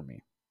all over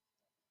me.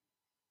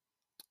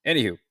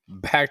 Anywho,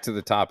 back to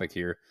the topic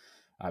here.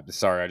 I'm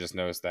sorry, I just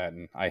noticed that,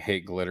 and I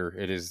hate glitter.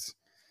 It is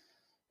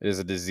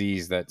a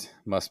disease that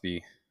must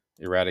be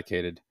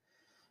eradicated.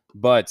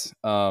 But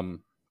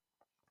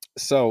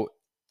so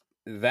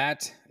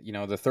that, the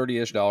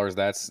 $30-ish,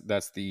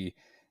 that's the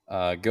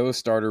go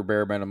starter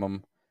bare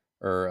minimum,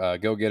 or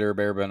go getter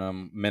bare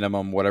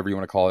minimum, whatever you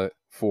want to call it,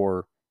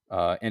 for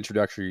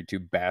introductory to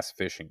bass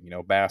fishing.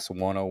 Bass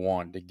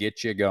 101 to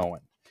get you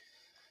going.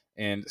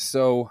 And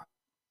so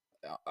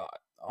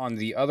on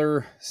the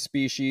other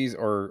species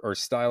or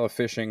style of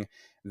fishing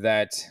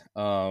that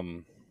I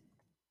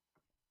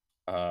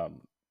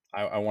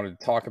wanted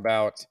to talk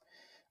about,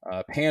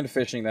 pan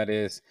fishing, that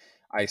is,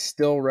 I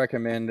still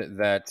recommend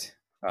that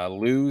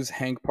Lou's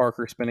Hank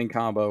Parker spinning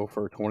combo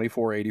for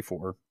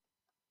 $24.84,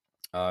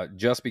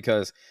 just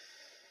because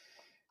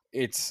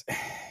it's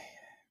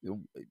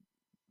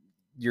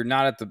you're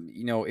not at the,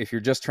 if you're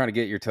just trying to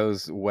get your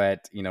toes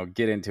wet,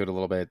 get into it a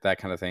little bit, that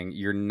kind of thing.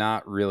 You're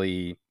not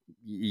really,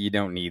 you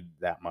don't need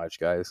that much,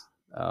 guys.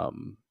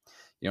 You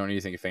don't need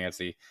anything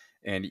fancy,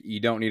 and you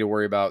don't need to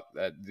worry about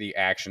the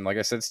action. Like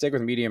I said, stick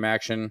with medium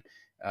action.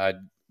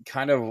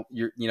 Kind of,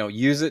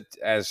 use it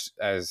as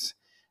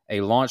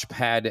a launch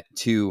pad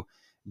to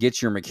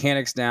get your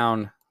mechanics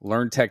down,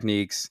 learn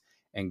techniques,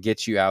 and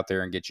get you out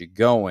there and get you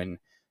going.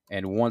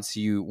 And once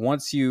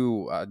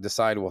you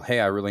decide, well, hey,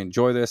 I really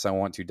enjoy this, I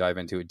want to dive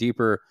into it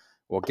deeper.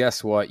 Well,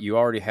 guess what? You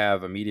already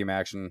have a medium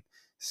action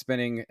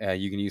spinning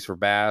you can use for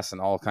bass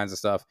and all kinds of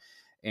stuff.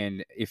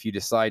 And if you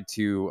decide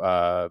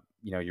to,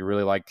 you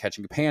really like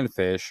catching a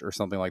panfish or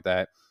something like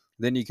that,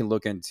 then you can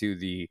look into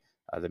the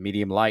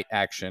medium light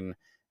action,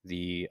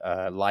 the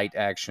light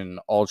action,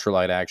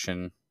 ultralight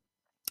action,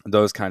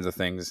 those kinds of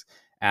things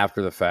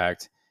after the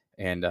fact,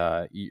 and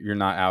you're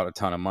not out a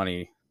ton of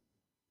money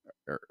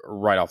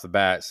right off the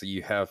bat, so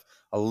you have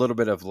a little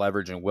bit of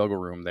leverage and wiggle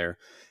room there.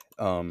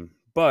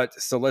 But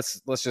so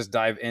let's just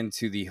dive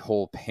into the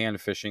whole pan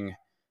fishing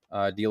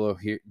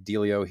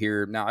dealio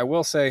here. Now, I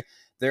will say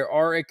there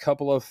are a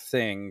couple of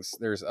things.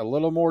 There's a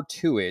little more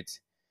to it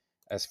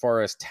as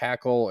far as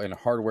tackle and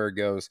hardware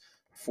goes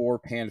for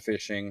pan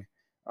fishing,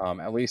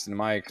 at least in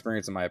my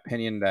experience, in my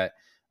opinion, that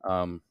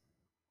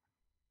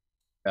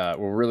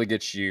will really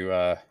get you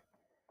the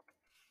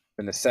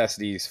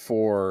necessities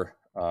for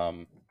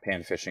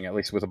pan fishing, at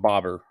least with a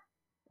bobber,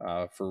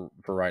 for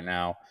right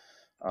now.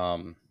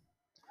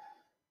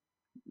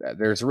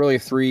 There's really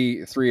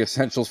three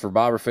essentials for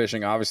bobber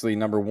fishing. Obviously,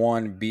 number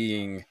one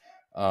being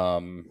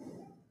a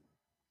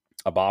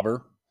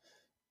bobber,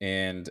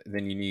 and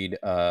then you need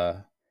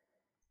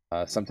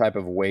some type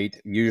of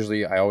weight.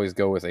 Usually, I always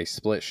go with a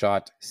split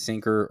shot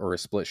sinker or a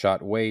split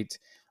shot weight.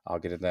 I'll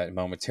get into that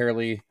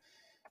momentarily.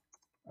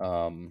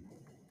 And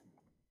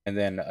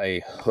then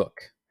a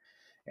hook.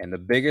 And the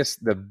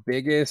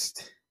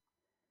biggest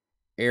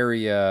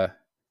area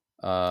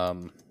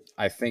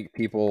I think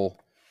people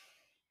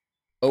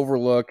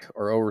overlook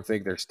or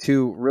overthink. There's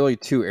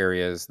two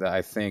areas that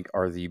I think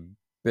are the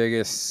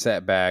biggest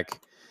setback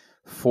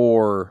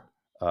for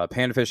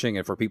pan fishing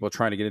and for people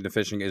trying to get into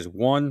fishing. Is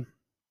one,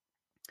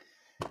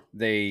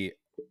 there's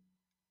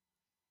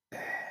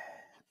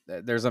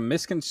a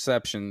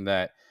misconception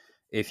that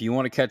if you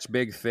want to catch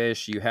big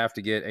fish, you have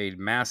to get a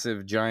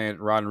massive giant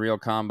rod and reel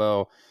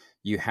combo.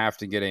 You have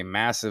to get a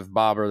massive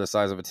bobber the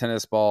size of a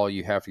tennis ball.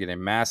 You have to get a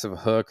massive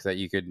hook that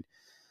you could,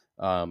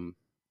 the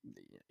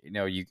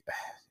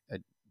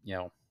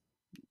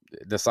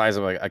size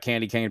of a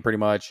candy cane, pretty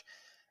much.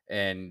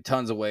 and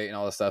tons of weight and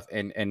all this stuff.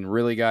 And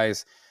really,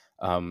 guys,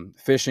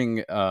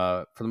 fishing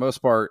for the most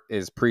part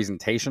is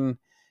presentation.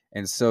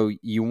 And so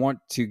you want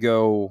to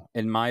go,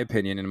 in my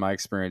opinion, in my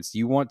experience,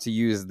 you want to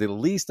use the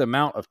least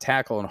amount of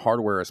tackle and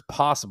hardware as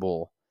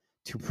possible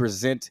to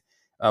present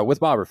with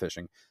bobber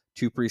fishing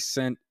to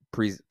present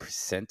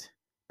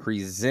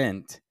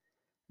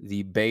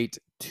the bait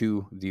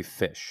to the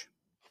fish.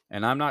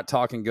 And I'm not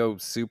talking go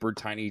super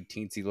tiny,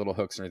 teensy little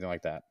hooks or anything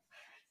like that.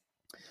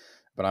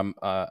 But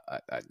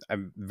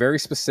I'm very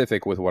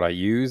specific with what I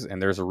use, and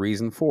there's a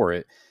reason for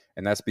it,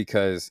 and that's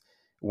because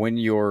when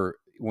you're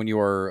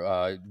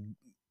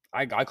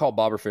I call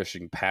bobber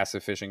fishing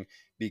passive fishing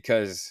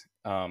because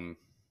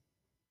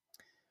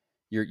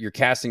you're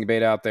casting a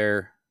bait out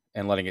there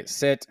and letting it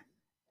sit,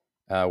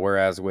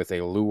 whereas with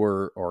a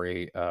lure or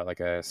a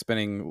like a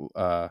spinning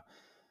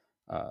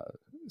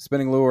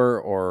lure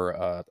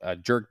or a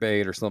jerk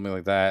bait or something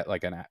like that,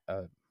 like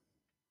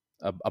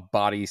a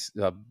body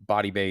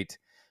bait,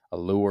 a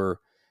lure,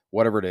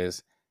 whatever it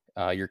is,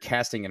 you're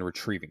casting and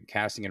retrieving,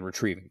 casting and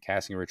retrieving,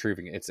 casting and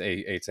retrieving. It's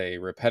a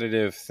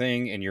repetitive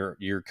thing, and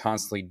you're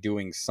constantly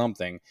doing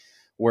something.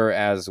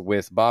 Whereas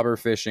with bobber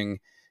fishing,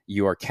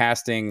 you are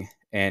casting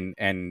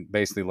and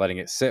basically letting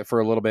it sit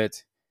for a little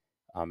bit.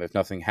 If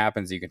nothing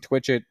happens, you can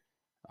twitch it.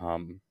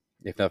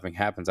 If nothing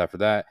happens after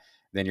that,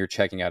 then you're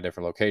checking out a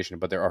different location.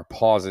 But there are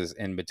pauses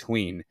in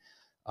between.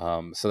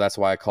 So that's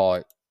why I call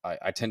it,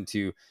 I tend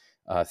to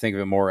think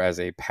of it more as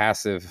a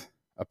passive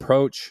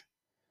approach.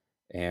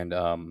 And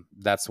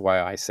that's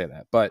why I say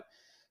that. But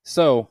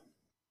so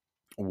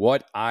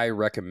what I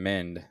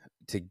recommend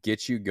to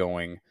get you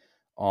going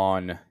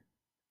on,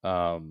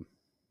 I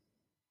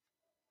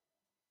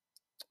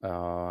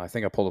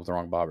think I pulled up the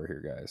wrong bobber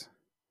here, guys.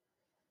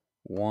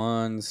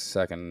 1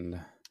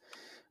 second.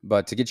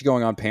 But to get you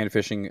going on pan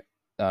fishing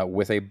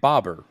with a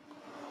bobber.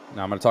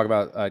 Now I'm going to talk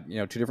about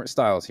two different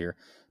styles here,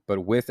 but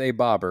with a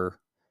bobber,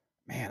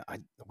 man,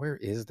 where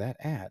is that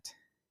at?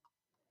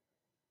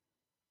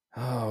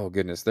 Oh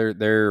goodness, their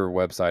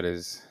website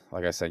is,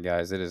 like I said,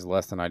 guys, it is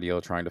less than ideal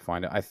trying to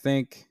find it. I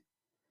think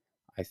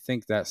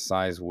that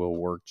size will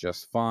work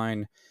just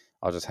fine.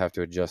 I'll just have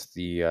to adjust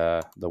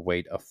the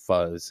weight of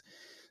fuzz.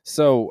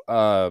 So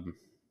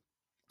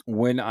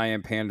when I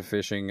am pan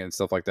fishing and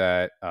stuff like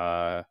that,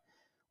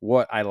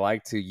 what I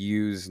like to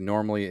use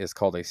normally is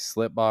called a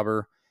slip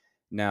bobber.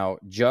 Now,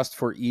 just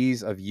for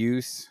ease of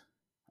use,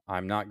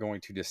 I'm not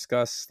going to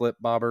discuss slip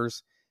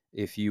bobbers.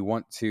 If you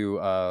want to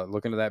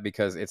look into that,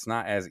 because it's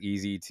not as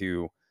easy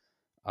to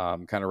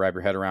kind of wrap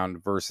your head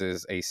around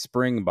versus a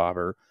spring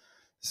bobber.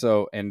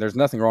 So, and there's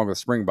nothing wrong with a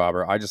spring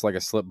bobber. I just like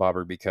a slip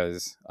bobber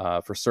because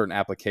for certain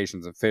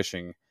applications of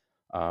fishing,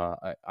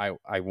 I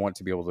want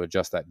to be able to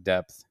adjust that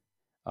depth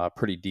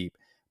pretty deep.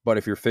 But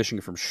if you're fishing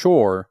from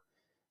shore,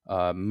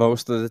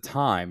 most of the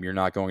time you're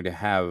not going to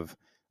have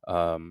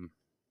a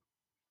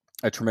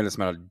tremendous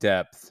amount of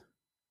depth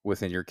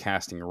within your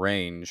casting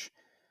range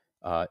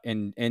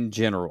in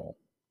general.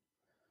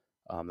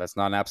 That's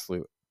not an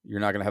absolute. You're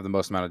not going to have the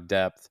most amount of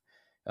depth.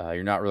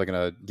 You're not really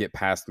going to get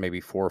past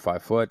maybe 4 or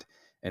 5 foot.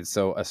 And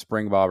so a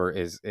spring bobber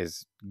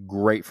is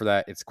great for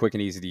that. It's quick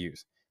and easy to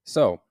use.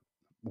 So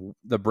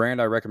the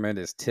brand I recommend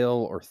is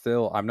Till or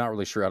Thill. I'm not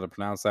really sure how to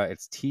pronounce that.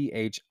 It's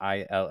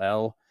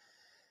Thill.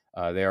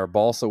 They are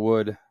balsa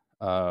wood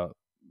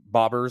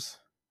bobbers.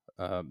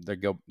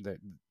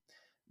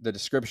 The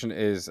description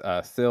is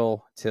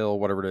Till,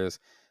 whatever it is.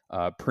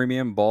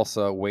 Premium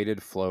balsa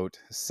weighted float,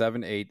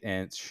 7/8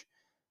 inch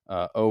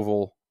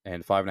oval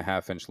and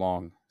 5.5 inch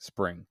long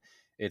spring.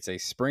 It's a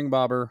spring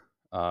bobber.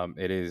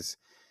 It is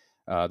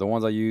the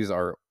ones I use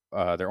are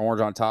they're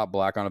orange on top,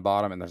 black on the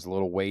bottom, and there's a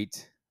little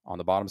weight on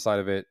the bottom side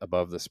of it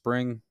above the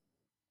spring.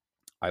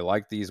 I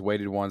like these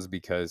weighted ones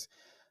because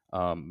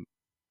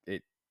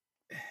it,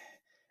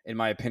 in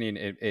my opinion,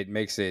 it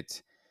makes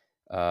it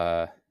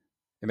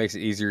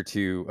easier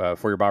to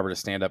for your bobber to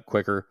stand up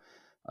quicker.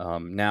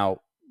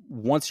 Now,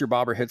 once your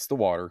bobber hits the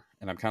water,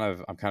 and I'm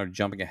kind of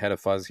jumping ahead of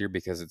Fuzz here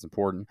because it's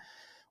important.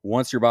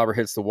 Once your bobber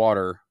hits the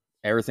water,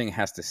 everything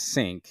has to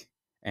sink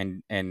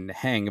and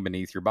hang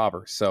beneath your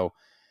bobber. So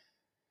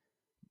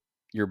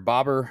your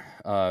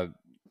bobber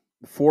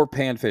for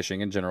pan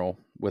fishing in general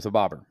with a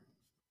bobber,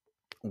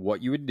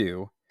 what you would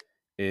do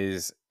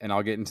is, and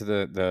I'll get into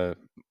the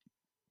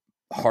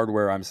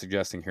hardware I'm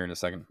suggesting here in a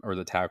second, or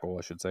the tackle,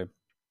 I should say.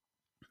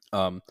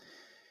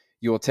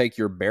 You will take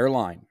your bare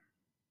line,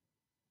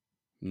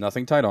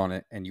 nothing tight on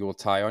it, and you will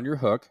tie on your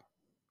hook.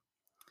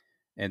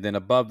 And then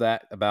above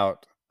that,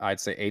 about, I'd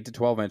say 8 to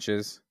 12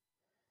 inches,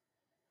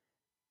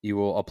 you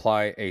will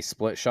apply a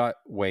split shot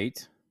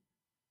weight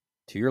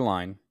to your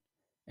line.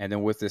 And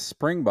then with this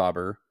spring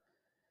bobber,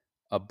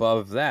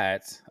 above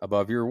that,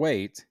 above your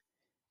weight,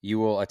 you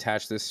will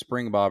attach this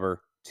spring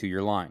bobber to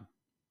your line.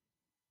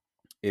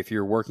 If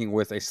you're working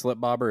with a slip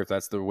bobber, if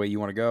that's the way you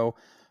want to go,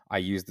 I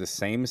use the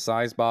same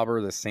size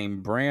bobber, the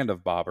same brand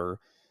of bobber.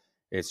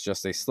 It's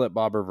just a slip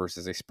bobber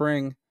versus a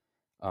spring.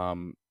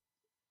 And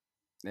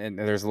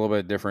there's a little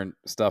bit of different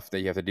stuff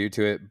that you have to do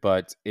to it.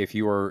 But if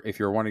you're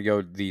wanting to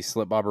go the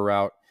slip bobber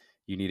route,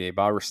 you need a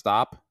bobber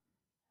stop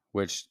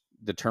which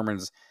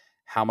determines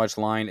how much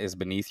line is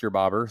beneath your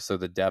bobber, so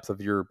the depth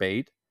of your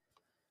bait.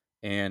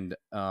 And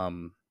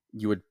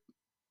you would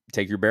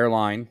take your bare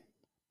line,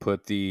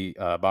 put the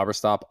bobber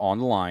stop on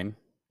the line.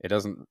 It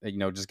doesn't,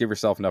 just give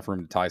yourself enough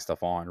room to tie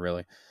stuff on,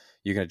 really.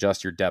 You can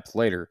adjust your depth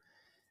later.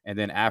 And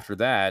then after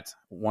that,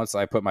 once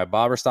I put my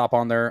bobber stop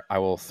on there, I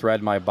will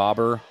thread my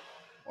bobber.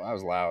 Well, that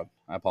was loud.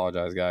 I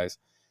apologize, guys.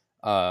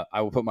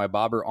 I will put my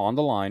bobber on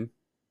the line,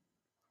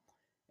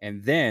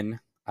 and then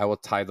I will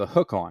tie the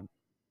hook on.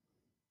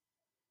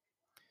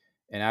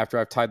 And after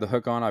I've tied the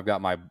hook on, I've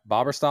got my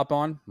bobber stop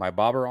on, my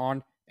bobber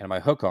on, and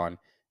my hook on.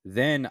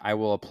 Then I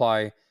will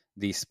apply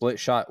the split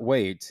shot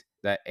weight,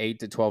 that 8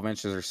 to 12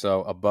 inches or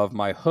so above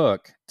my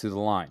hook, to the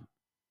line.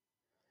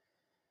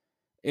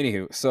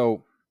 Anywho,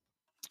 so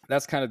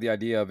that's kind of the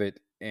idea of it.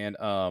 And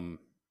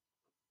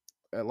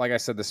like I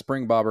said, the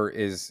spring bobber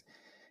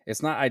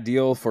it's not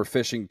ideal for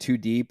fishing too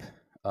deep,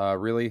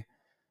 really.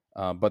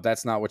 But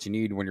that's not what you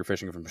need when you're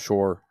fishing from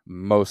shore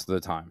most of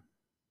the time.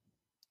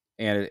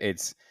 And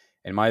it's,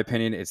 in my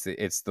opinion, it's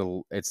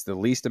the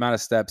least amount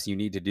of steps you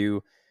need to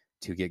do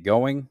to get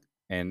going,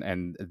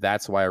 and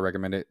that's why I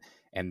recommend it.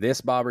 And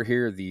this bobber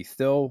here, the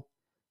Thill,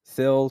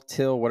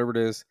 whatever it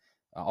is,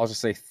 I'll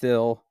just say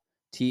Thill,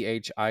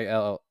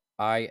 Thill,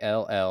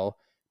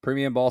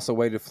 premium balsa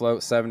weighted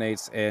float,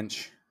 7/8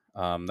 inch.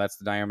 That's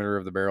the diameter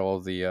of the barrel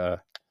of the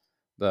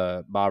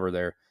bobber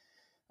there.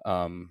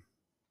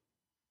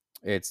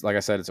 It's, like I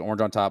said, it's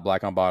orange on top,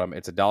 black on bottom.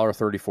 It's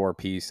 $1.34 a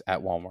piece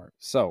at Walmart.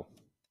 So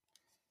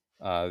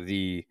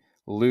the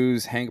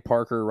Lew's Hank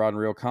Parker rod and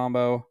reel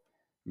combo,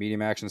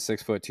 medium action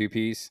 6-foot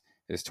 2-piece,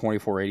 is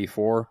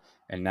 $24.84,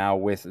 and now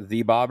with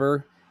the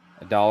bobber,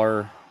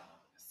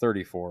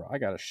 $1.34. I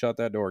gotta shut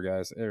that door,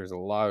 guys. There's a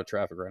lot of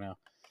traffic right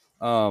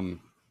now.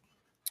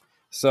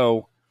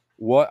 So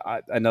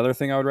another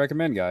thing I would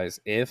recommend, guys,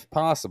 if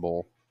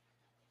possible,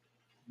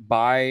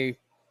 buy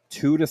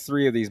 2 to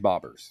 3 of these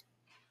bobbers.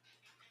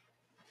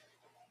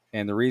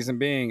 And the reason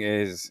being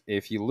is,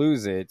 if you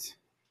lose it,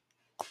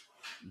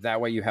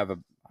 that way you have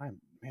I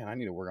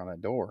need to work on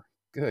that door.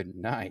 Good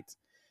night.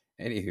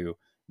 Anywho,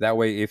 that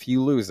way, if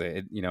you lose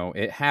it,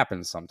 it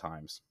happens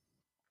sometimes.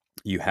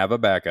 You have a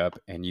backup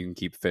and you can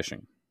keep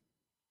fishing.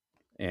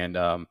 And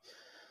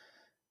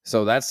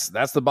so that's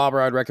the bobber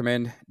I'd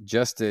recommend,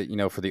 just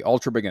to, for the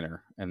ultra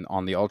beginner and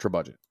on the ultra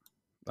budget.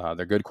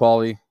 They're good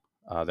quality.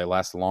 They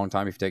last a long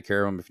time if you take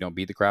care of them. If you don't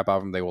beat the crap out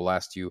of them, they will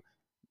last you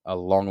a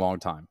long, long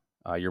time.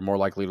 You're more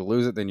likely to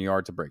lose it than you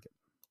are to break it.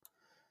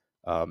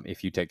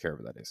 If you take care of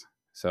it, that is.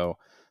 So,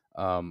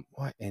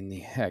 what in the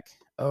heck?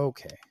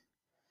 Okay.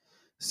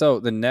 So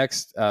the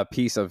next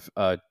piece of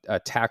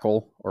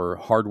tackle or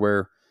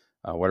hardware,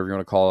 whatever you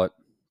want to call it,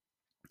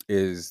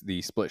 is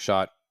the split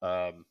shot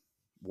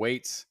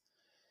weights.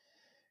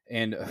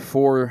 And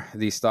for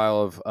the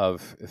style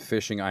of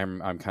fishing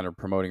I'm kind of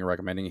promoting and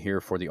recommending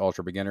here for the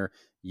ultra beginner,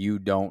 you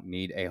don't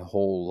need a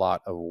whole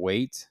lot of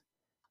weight.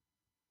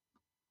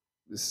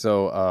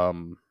 So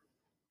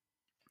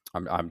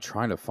I'm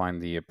trying to find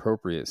the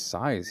appropriate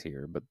size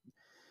here, but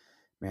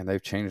man,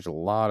 they've changed a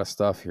lot of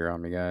stuff here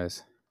on me,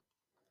 guys.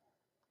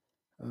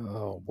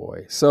 Oh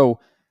boy. So,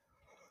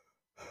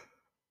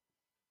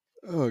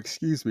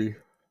 excuse me.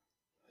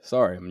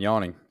 Sorry, I'm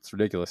yawning. It's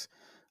ridiculous.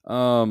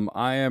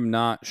 I am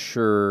not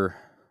sure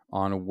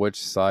on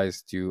which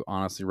size to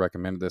honestly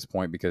recommend at this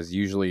point, because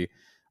usually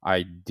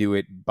I do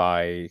it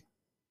by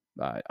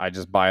I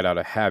just buy it out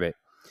of habit.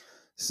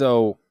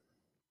 So,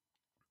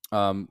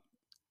 one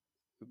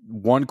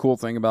cool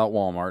thing about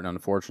Walmart, and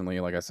unfortunately,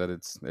 like I said,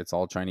 it's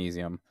all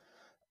Chinesium.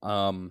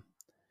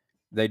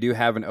 They do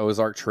have an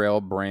Ozark Trail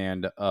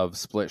brand of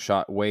split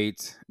shot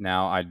weight.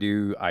 Now, I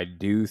do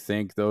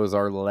think those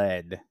are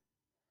lead.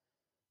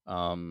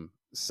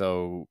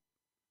 So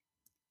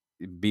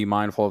be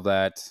mindful of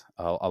that.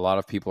 A lot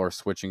of people are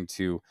switching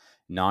to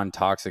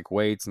non-toxic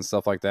weights and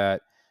stuff like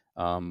that.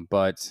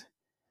 But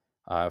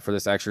for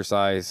this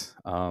exercise,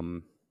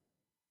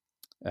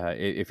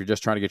 if you're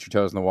just trying to get your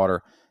toes in the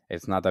water,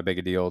 it's not that big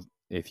a deal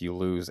if you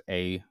lose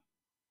a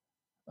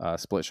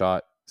split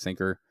shot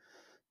sinker.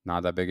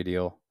 Not that big a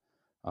deal.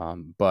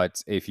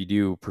 But if you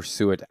do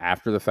pursue it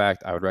after the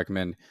fact, I would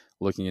recommend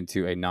looking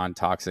into a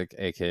non-toxic,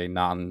 aka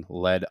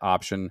non-lead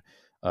option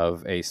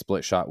of a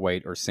split shot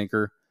weight or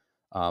sinker.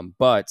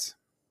 But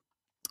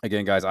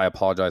again, guys, I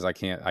apologize. I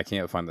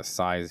can't find the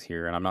size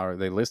here, and I'm not.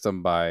 They list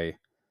them by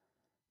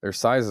their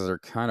sizes are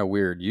kind of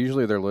weird.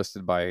 Usually they're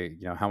listed by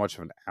how much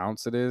of an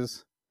ounce it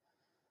is.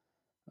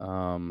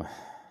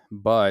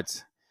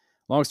 But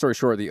long story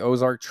short, the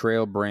Ozark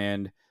Trail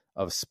brand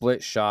of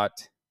split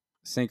shot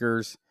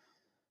sinkers.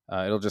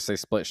 It'll just say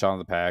split shot on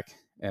the pack,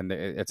 and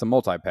it's a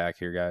multi-pack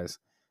here, guys.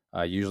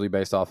 Usually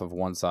based off of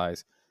one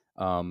size.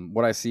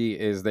 What I see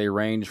is they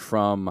range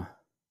from,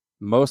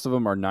 most of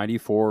them are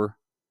 94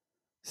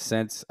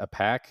 cents a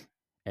pack,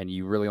 and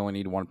you really only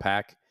need one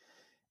pack.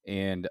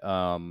 And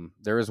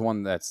there is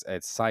one that's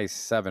at size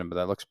 7, but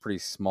that looks pretty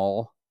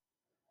small,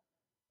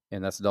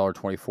 and that's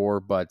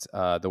 $1.24. But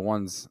the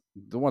ones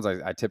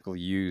I typically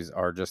use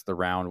are just the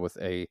round with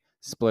a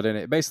split in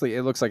it. Basically,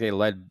 it looks like a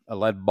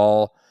lead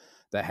ball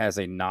that has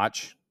a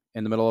notch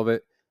in the middle of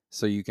it.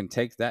 So you can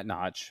take that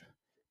notch,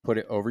 put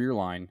it over your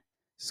line,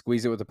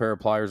 squeeze it with a pair of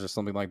pliers or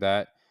something like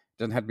that.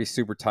 Doesn't have to be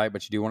super tight,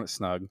 but you do want it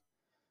snug.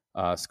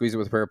 Squeeze it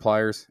with a pair of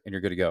pliers, and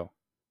you're good to go.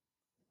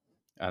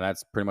 And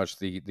that's pretty much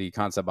the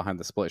concept behind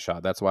the split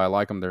shot. That's why I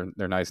like them.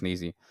 They're nice and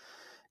easy.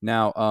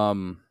 Now,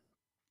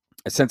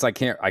 since I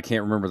can't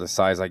remember the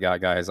size I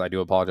got, guys, I do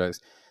apologize.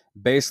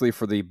 Basically,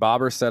 for the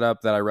bobber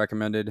setup that I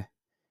recommended,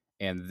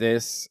 and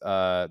this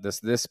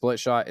split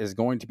shot is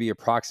going to be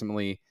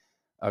approximately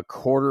a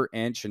 1/4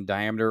 inch in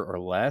diameter or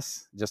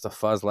less, just a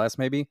fuzz less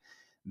maybe.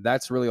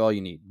 That's really all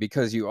you need,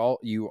 because you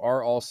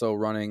are also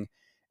running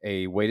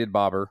a weighted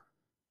bobber,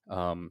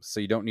 so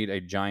you don't need a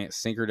giant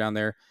sinker down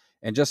there.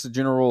 And just a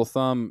general rule of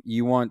thumb,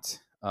 you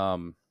want,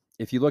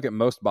 if you look at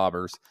most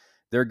bobbers,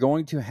 they're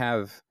going to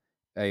have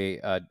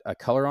a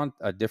color on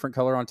a different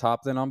color on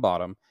top than on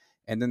bottom,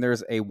 and then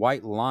there's a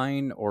white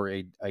line or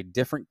a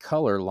different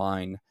color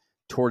line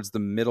towards the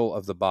middle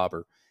of the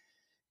bobber.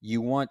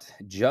 You want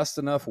just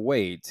enough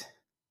weight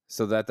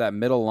so that that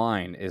middle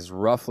line is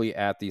roughly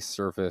at the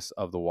surface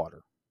of the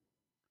water.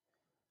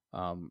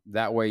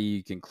 That way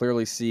you can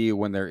clearly see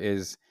when there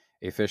is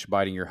a fish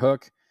biting your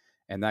hook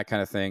and that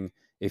kind of thing.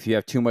 If you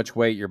have too much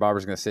weight, your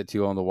bobber's going to sit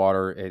too low in the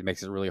water. It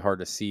makes it really hard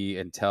to see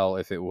and tell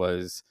if it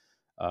was,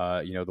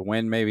 the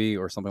wind maybe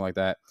or something like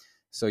that.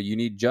 So you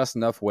need just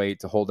enough weight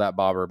to hold that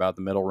bobber about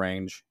the middle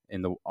range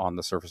on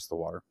the surface of the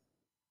water.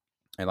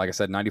 And like I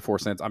said, 94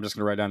 cents. I'm just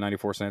going to write down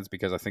 94 cents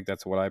because I think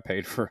that's what I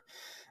paid for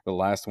the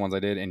last ones I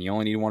did. And you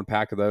only need one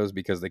pack of those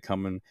because they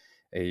come in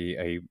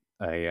a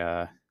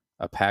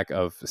pack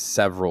of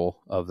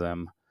several of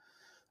them.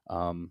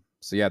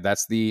 So yeah,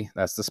 that's the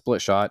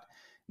split shot.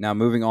 Now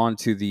moving on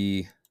to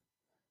the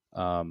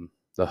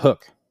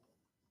hook.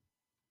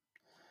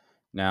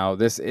 Now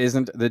this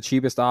isn't the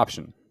cheapest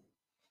option,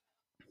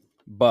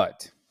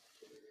 but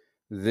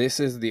this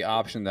is the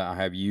option that I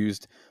have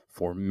used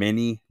for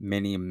many,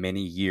 many,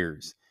 many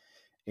years,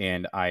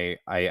 and I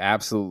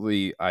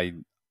absolutely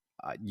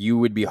you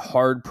would be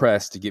hard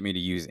pressed to get me to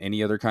use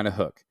any other kind of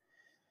hook.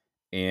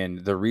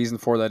 And the reason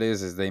for that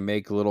is they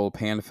make little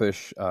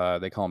panfish,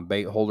 they call them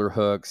bait holder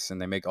hooks,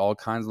 and they make all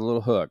kinds of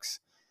little hooks,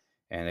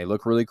 and they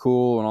look really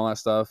cool and all that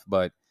stuff.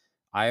 But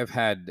I have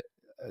had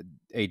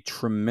a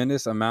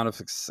tremendous amount of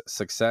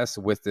success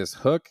with this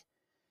hook.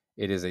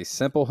 It is a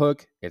simple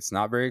hook. It's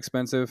not very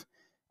expensive.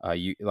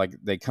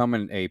 They come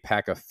in a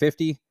pack of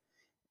 50,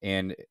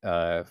 and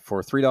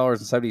for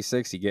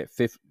 $3.76 you get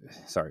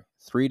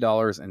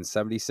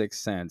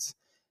 $3.76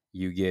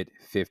 you get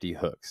 50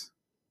 hooks.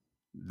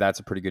 That's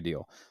a pretty good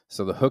deal.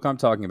 So the hook I'm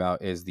talking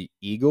about is the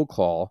Eagle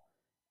Claw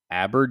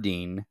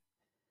Aberdeen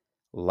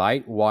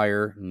light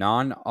wire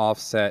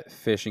non-offset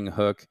fishing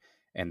hook,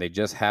 and they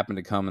just happen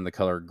to come in the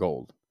color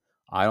gold.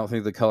 I don't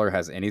think the color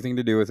has anything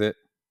to do with it.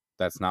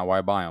 That's not why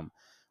I buy them.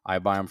 I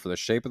buy them for the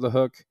shape of the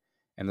hook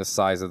and the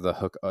size of the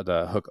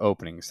hook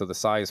opening. So the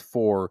size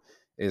 4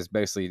 is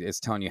basically,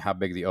 it's telling you how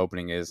big the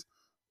opening is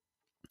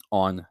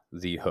on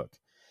the hook.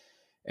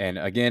 And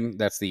again,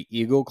 that's the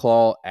Eagle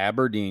Claw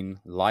Aberdeen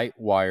light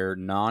wire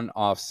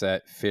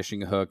non-offset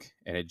fishing hook,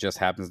 and it just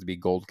happens to be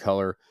gold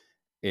color.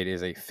 It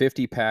is a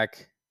 50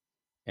 pack,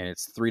 and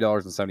it's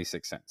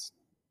 $3.76.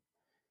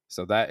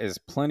 So that is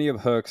plenty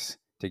of hooks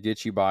to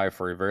get you by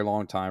for a very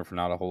long time for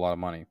not a whole lot of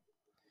money.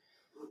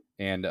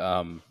 And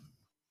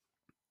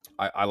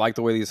I like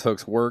the way these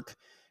hooks work,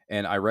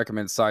 and I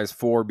recommend size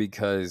 4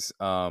 because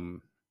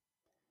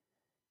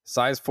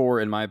size 4,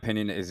 in my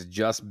opinion, is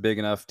just big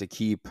enough to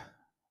keep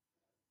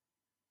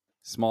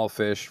small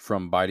fish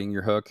from biting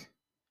your hook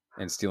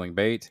and stealing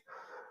bait,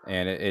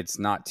 and it's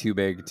not too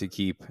big to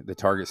keep the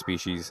target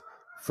species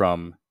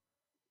from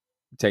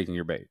taking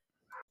your bait.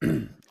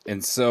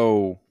 And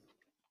so,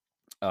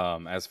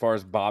 as far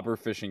as bobber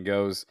fishing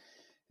goes,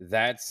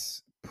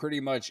 that's pretty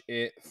much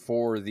it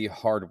for the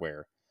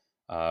hardware.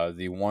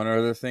 The one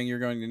other thing you're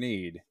going to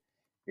need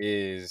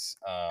is,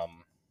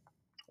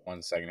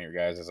 1 second here,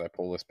 guys, as I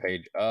pull this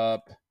page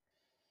up,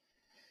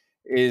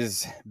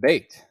 is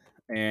bait.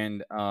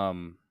 And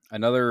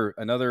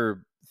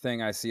another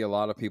thing I see a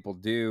lot of people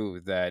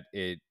do that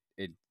it's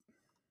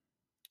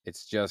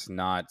just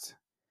not,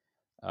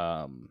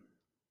 um,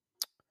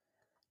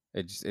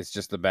 it's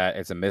just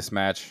it's a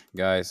mismatch,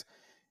 guys.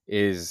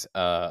 Is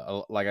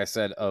like I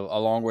said,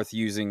 along with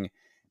using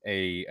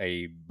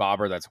a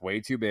bobber that's way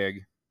too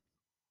big,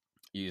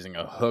 using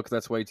a hook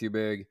that's way too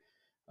big,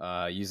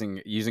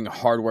 using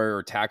hardware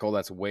or tackle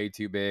that's way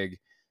too big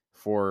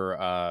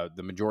for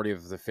the majority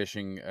of the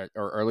fishing,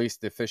 or at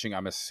least the fishing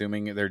I'm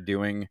assuming they're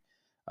doing,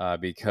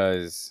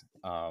 because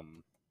of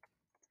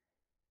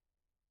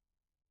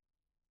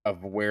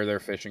where they're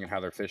fishing and how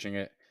they're fishing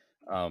it.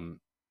 Um,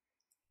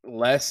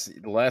 less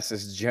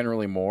is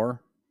generally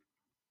more,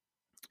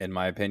 in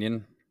my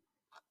opinion.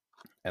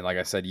 And like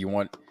I said, you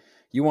want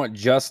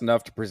just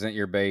enough to present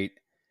your bait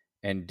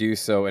and do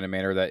so in a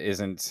manner that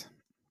isn't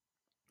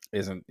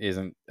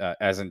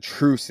as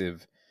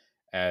intrusive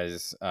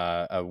as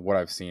what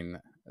I've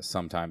seen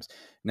sometimes.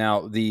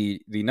 Now,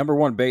 the number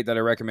one bait that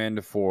I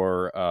recommend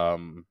for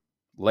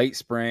late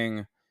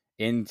spring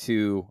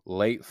into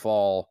late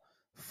fall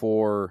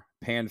for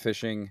pan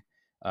fishing,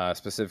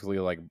 specifically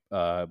like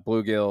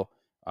bluegill,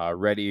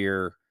 red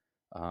ear,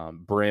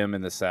 brim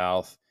in the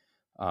south,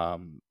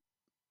 um,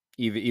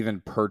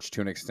 even perch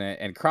to an extent,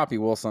 and crappie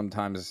will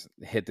sometimes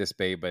hit this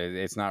bait, but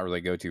it's not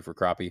really go to for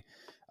crappie.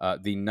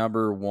 The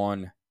number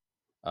one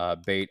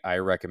bait I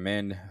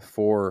recommend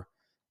for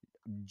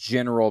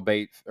general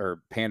bait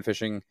or pan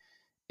fishing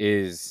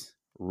is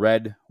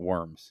red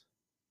worms.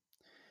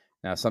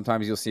 Now,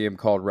 sometimes you'll see them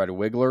called red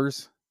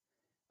wigglers.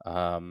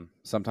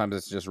 Sometimes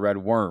it's just red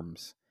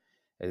worms.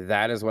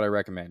 That is what I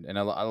recommend. And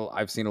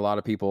I've seen a lot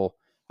of people.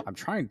 I'm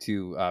trying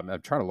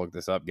to look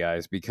this up,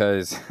 guys,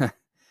 because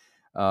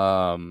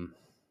um,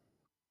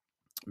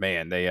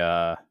 man, they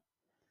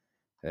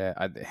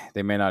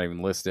may not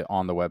even list it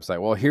on the website.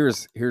 Well,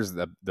 here's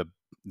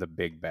the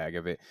big bag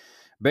of it.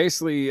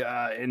 Basically,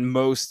 at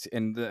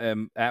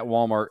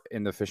Walmart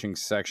in the fishing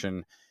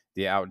section,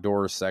 the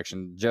outdoors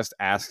section, just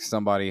ask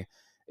somebody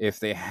if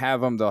they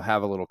have them. They'll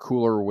have a little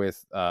cooler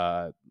with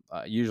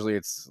usually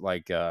it's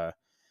like a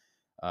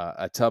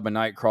tub of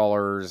night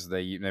crawlers.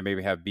 They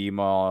maybe have bee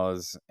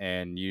moths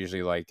and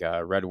usually like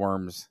red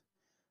worms.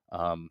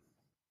 Um,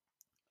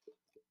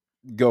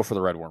 go for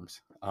the red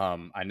worms.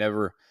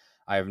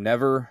 I have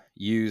never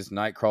used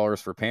night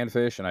crawlers for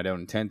panfish, and I don't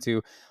intend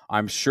to.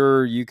 I'm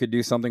sure you could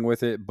do something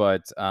with it,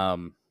 but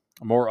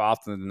more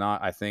often than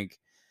not, I think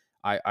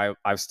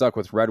I've stuck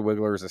with red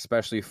wigglers,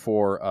 especially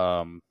for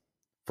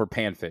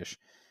panfish,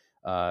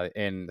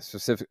 and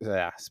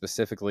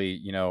specifically,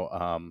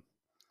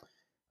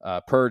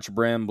 perch,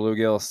 brim,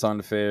 bluegill,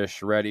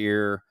 sunfish, red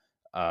ear,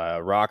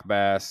 rock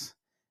bass,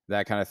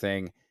 that kind of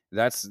thing.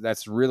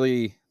 That's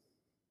really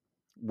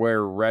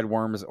where red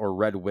worms or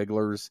red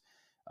wigglers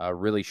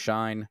really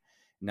shine.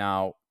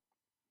 Now,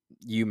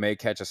 you may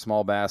catch a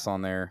small bass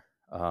on there,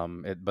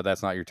 but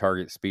that's not your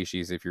target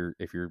species if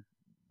you're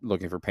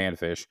looking for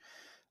panfish.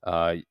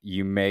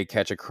 You may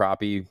catch a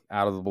crappie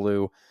out of the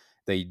blue.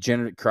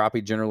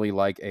 Crappie generally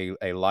like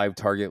a live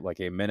target,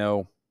 like a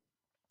minnow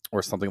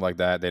or something like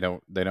that. They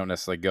don't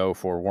necessarily go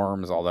for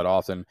worms all that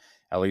often,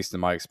 at least in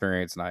my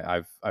experience.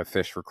 And I've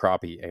fished for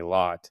crappie a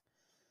lot,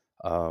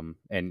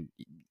 and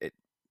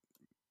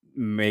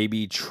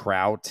maybe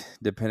trout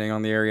depending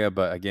on the area,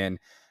 but again,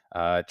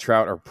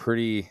 trout are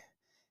pretty,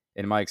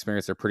 in my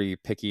experience, they're pretty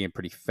picky and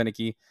pretty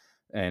finicky,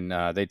 and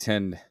they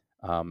tend,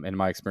 in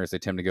my experience, they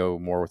tend to go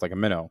more with like a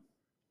minnow.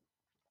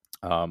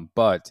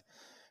 But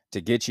to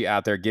get you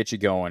out there, get you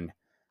going,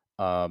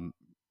 um,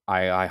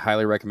 I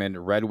highly recommend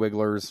red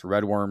wigglers,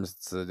 red worms.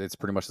 It's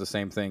pretty much the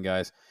same thing,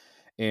 guys.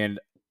 And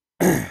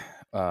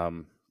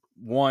um,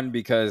 one,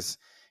 because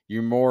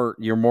you're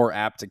more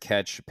apt to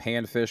catch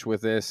panfish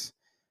with this,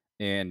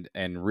 and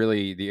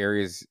really the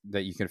areas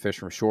that you can fish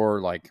from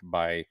shore, like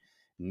by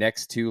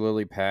next to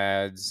lily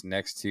pads,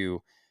 next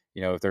to,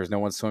 if there's no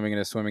one swimming in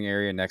a swimming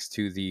area, next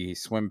to the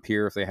swim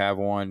pier if they have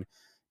one,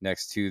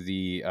 next to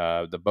the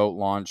boat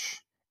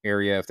launch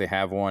area if they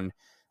have one,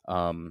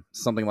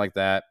 something like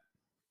that.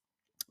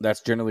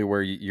 That's generally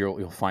where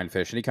you'll find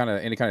fish. Any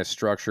kind of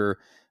structure,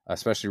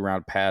 especially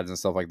around pads and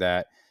stuff like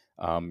that.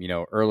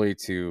 Early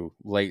to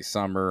late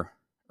summer,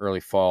 early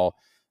fall.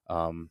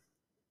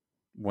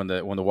 When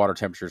the water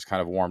temperature is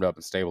kind of warmed up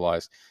and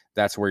stabilized,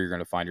 that's where you're going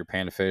to find your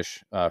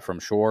panfish from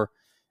shore.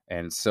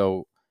 And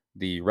so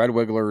the red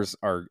wigglers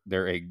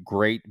they're a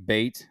great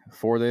bait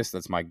for this.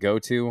 That's my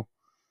go-to.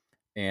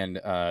 And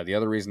the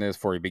other reason is,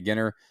 for a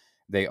beginner,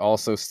 they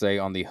also stay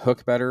on the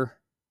hook better,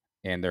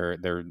 and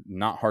they're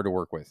not hard to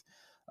work with.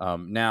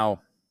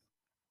 Now,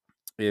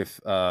 if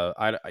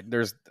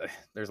there's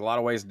a lot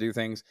of ways to do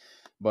things,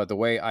 but the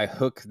way I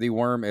hook the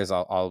worm is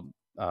I'll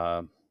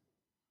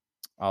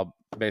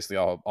basically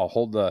I'll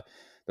hold the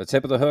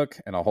tip of the hook,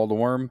 and I'll hold the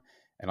worm,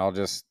 and I'll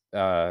just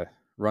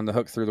run the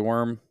hook through the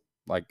worm,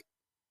 like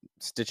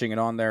stitching it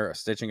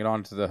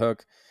onto the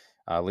hook.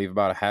 Leave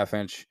about a half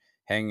inch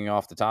hanging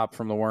off the top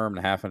from the worm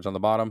and a half inch on the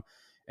bottom,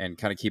 and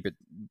kind of keep it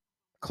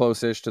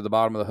close-ish to the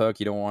bottom of the hook.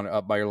 You don't want it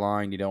up by your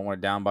line. You don't want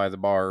it down by the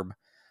barb,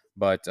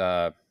 but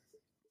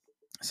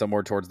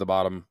somewhere towards the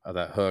bottom of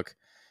that hook,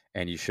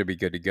 and you should be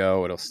good to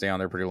go. It'll stay on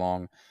there pretty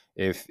long.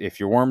 If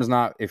your worm is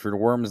not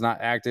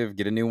active,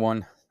 get a new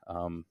one.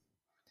 And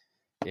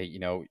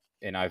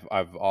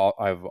I've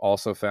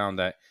also found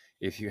that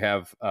if you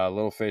have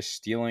little fish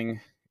stealing,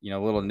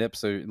 little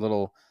nips or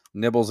little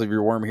nibbles of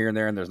your worm here and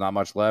there, and there's not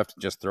much left,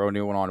 just throw a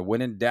new one on.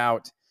 When in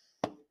doubt,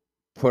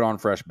 put on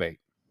fresh bait.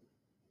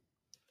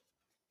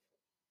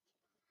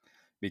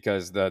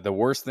 Because the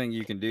worst thing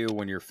you can do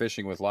when you're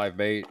fishing with live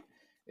bait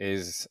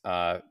is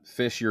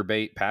fish your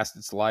bait past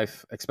its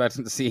life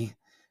expectancy.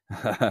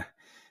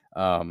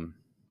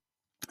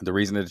 The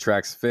reason it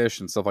attracts fish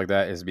and stuff like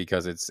that is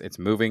because it's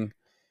moving,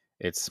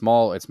 it's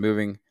small, it's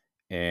moving,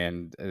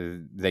 and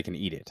they can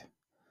eat it.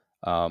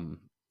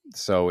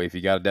 So if you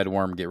got a dead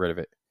worm, get rid of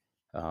it.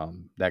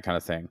 That kind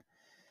of thing.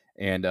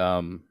 And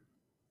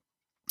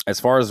as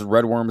far as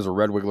red worms or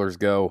red wigglers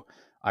go,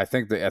 I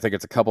think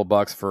it's a couple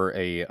bucks for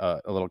a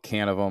little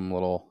can of them,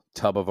 little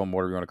tub of them,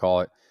 whatever you want to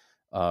call it.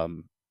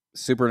 Um,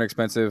 Super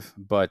inexpensive,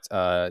 but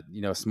some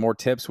more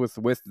tips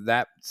with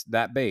that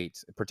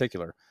bait in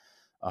particular.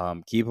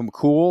 Keep them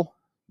cool.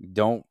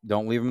 Don't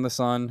leave them in the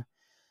sun.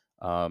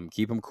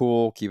 Keep them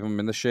cool. Keep them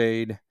in the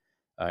shade.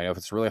 If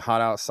it's really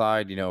hot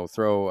outside,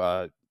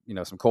 throw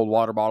some cold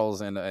water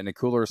bottles in a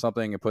cooler or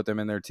something and put them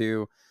in there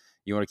too.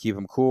 You want to keep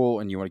them cool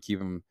and you want to keep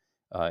them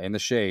in the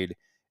shade,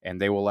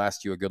 and they will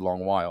last you a good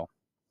long while.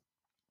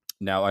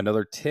 Now,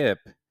 another tip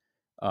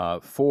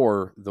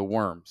for the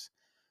worms: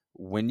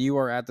 when you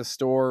are at the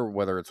store,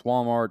 whether it's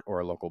Walmart or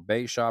a local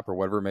bait shop or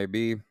whatever it may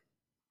be,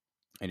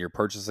 and you're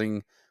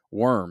purchasing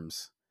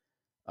worms,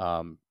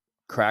 um,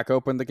 crack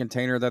open the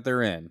container that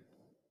they're in.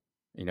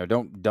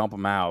 Don't dump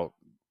them out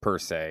per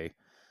se,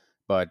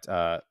 but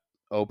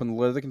open the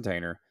lid of the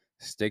container,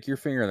 stick your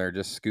finger in there,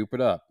 just scoop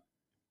it up.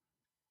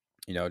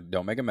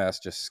 Don't make a mess.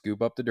 Just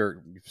scoop up the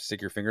dirt.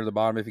 Stick your finger to the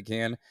bottom if you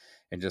can,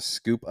 and just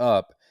scoop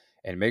up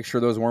and make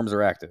sure those worms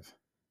are active.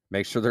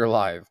 Make sure they're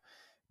alive,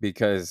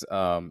 because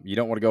you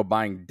don't want to go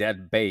buying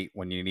dead bait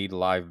when you need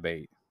live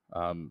bait.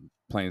 Plain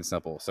and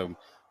simple. So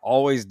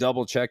always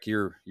double check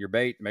your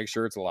bait. Make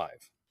sure it's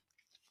alive.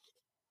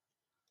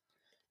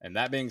 And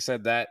that being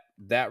said, that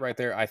right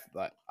there,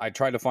 I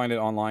tried to find it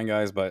online,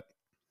 guys, but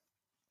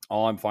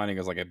all I'm finding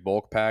is like a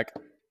bulk pack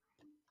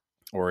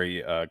or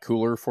a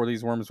cooler for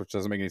these worms, which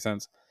doesn't make any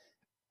sense.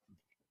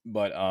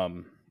 But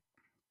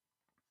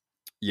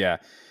yeah,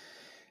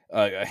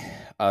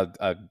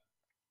 a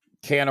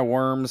can of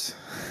worms,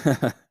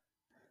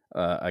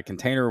 a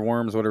container of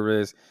worms, whatever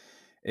it is,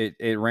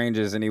 it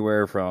ranges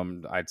anywhere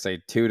from, I'd say,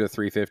 $2 to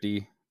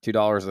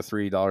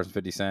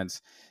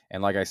 $3.50.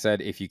 And like I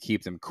said, if you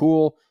keep them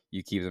cool,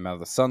 you keep them out of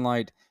the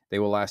sunlight, they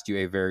will last you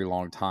a very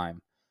long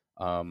time.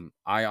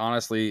 I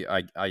honestly,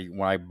 I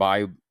when I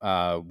buy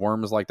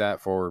worms like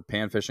that for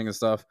pan fishing and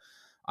stuff,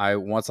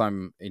 I'll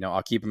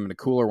keep them in the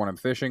cooler when I'm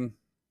fishing,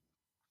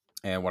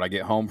 and when I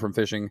get home from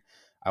fishing,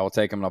 I will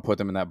take them and I'll put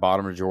them in that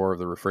bottom drawer of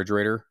the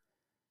refrigerator,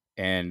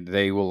 and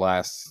they will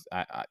last.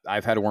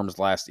 I've had worms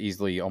last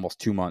easily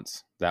almost 2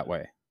 months that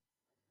way.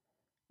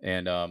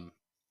 And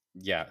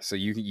yeah, so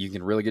you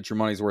can really get your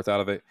money's worth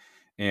out of it,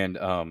 and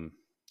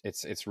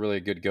it's really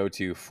a good go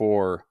to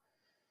for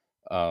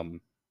pan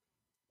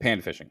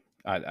fishing.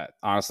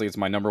 Honestly, it's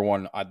my number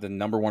one, the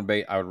number one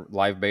bait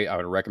live bait I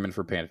would recommend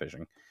for pan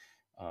fishing.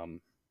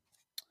 Um,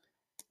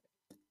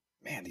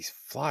 Man, these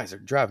flies are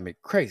driving me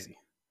crazy.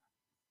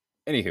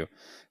 Anywho,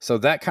 so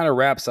that kind of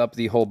wraps up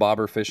the whole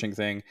bobber fishing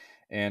thing,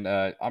 and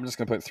I'm just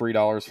gonna put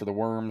 $3 for the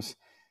worms.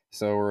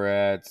 So we're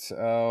at,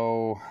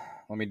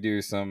 let me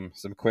do some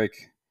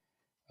quick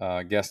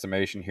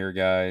guesstimation here,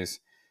 guys.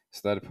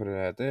 So that'd put it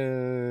at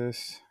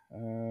this.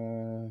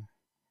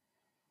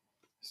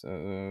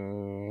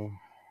 So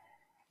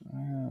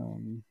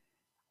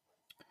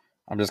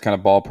I'm just kind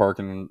of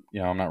ballparking.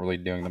 I'm not really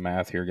doing the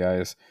math here,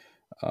 guys.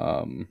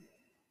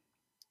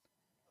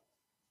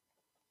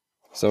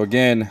 So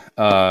again,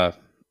 we're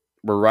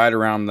right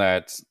around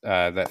that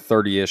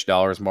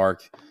 $30-ish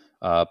mark,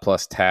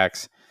 plus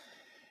tax.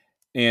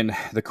 And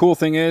the cool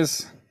thing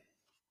is,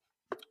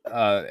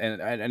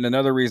 and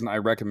another reason I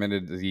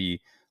recommended the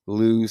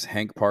Lew's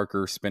Hank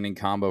Parker spinning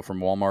combo from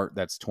Walmart,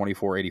 that's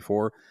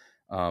 $24.84.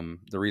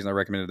 The reason I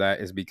recommended that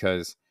is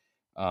because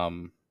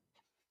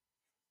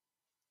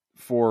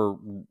for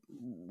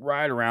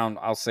right around,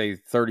 I'll say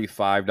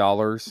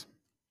 $35,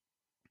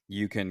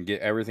 you can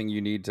get everything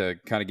you need to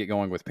kind of get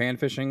going with pan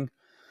fishing,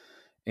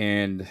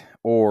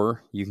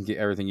 or you can get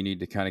everything you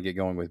need to kind of get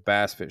going with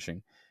bass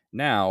fishing.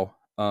 Now,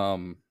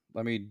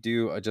 let me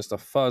do just a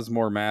fuzz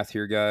more math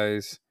here,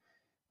 guys.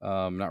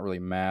 Not really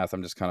math.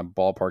 I'm just kind of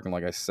ballparking,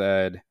 like I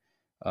said.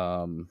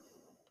 Trying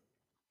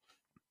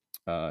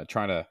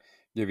to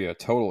give you a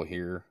total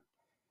here.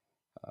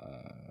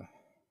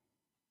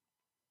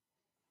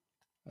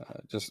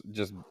 Just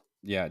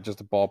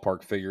a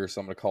ballpark figure.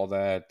 So I'm going to call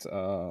that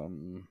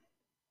 12.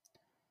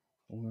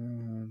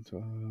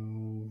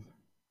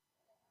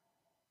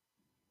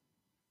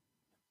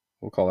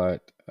 We'll call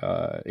that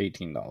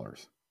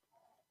 $18.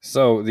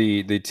 So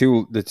the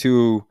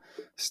two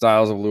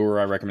styles of lure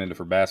I recommended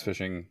for bass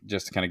fishing,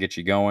 just to kind of get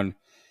you going,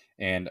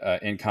 and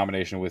in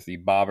combination with the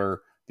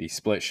bobber, the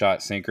split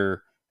shot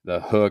sinker, the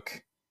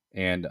hook,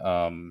 and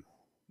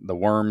the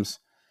worms,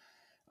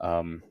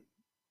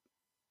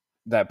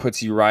 that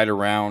puts you right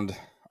around,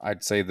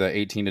 I'd say, the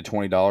 $18 to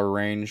 $20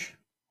 range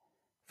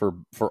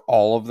for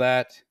all of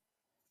that.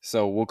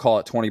 So we'll call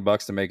it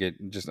 $20 to make it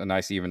just a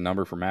nice even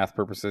number for math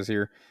purposes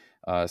here,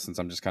 since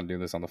I'm just kind of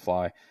doing this on the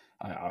fly.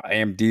 I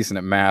am decent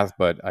at math,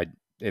 but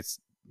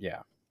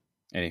yeah.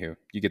 Anywho,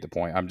 you get the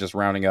point. I'm just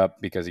rounding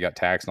up because you got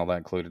tax and all that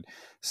included.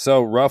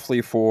 So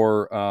roughly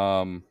for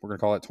we're gonna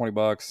call it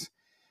 $20,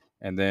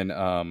 and then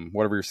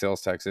whatever your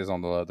sales tax is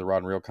on the rod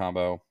and reel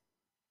combo,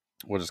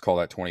 we'll just call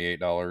that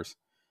 $28.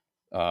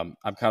 I'm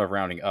kind of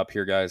rounding up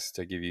here, guys,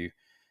 to give you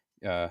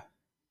kind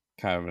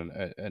of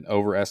an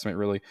overestimate,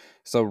 really.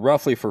 So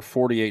roughly for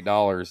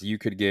 $48, you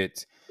could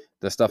get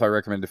the stuff I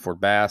recommended for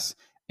bass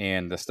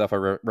and the stuff I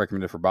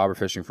recommended for bobber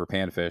fishing for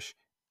panfish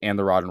and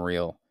the rod and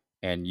reel.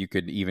 And you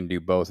could even do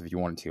both if you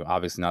wanted to.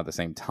 Obviously, not at the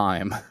same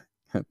time,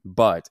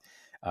 but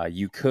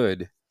you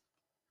could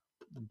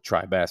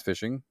try bass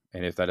fishing.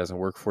 And if that doesn't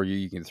work for you,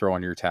 you can throw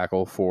on your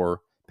tackle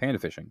for panda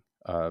fishing.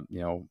 However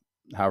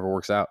it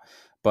works out.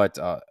 But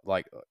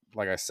like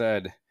I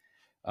said,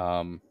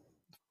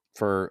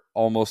 for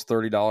almost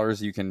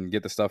 $30, you can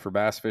get the stuff for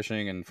bass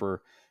fishing, and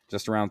for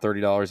just around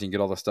 $30, you can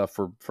get all the stuff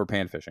for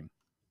pan fishing.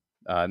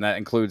 And that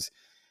includes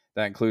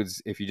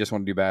if you just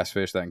want to do bass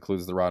fish, that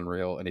includes the rod and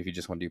reel, and if you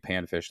just want to do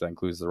pan fish, that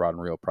includes the rod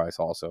and reel price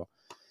also.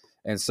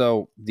 And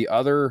so the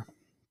other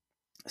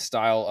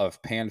style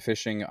of pan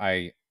fishing,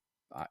 I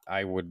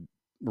would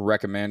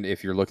recommend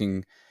if you're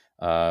looking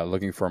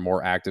for a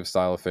more active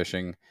style of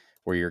fishing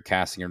where you're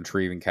casting and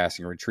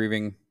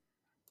retrieving.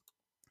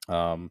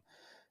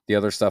 The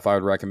other stuff I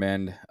would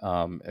recommend,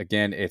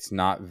 again, it's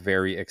not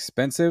very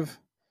expensive,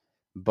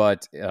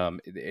 but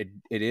it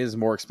is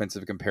more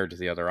expensive compared to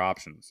the other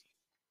options.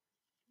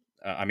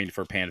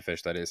 For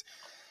panfish, that is.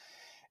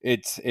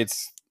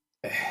 It's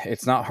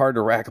not hard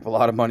to rack up a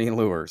lot of money in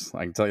lures.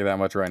 I can tell you that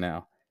much right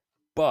now.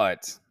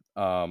 But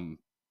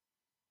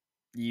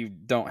you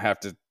don't have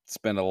to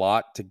spend a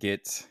lot to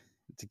get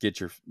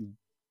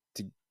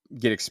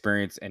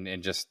experience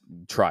and just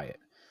try it.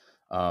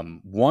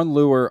 One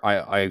lure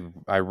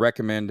I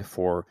recommend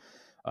for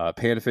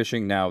pan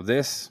fishing. Now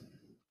this,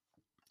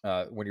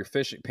 when you're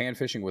pan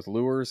fishing with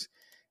lures,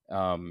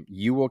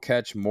 you will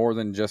catch more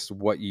than just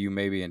what you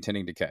may be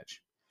intending to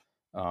catch.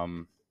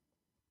 When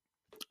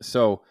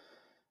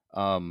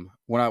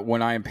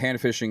I am pan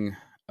fishing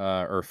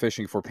or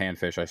fishing for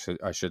panfish,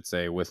 I should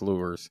say, with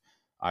lures,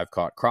 I've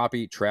caught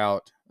crappie,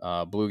 trout,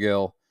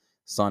 bluegill,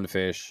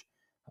 sunfish,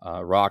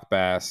 rock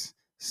bass,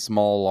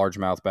 small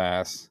largemouth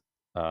bass,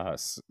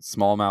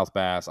 smallmouth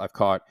bass. I've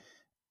caught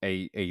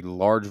a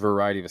large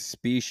variety of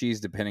species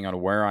depending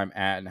on where I'm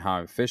at and how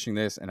I'm fishing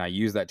this, and I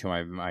use that to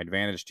my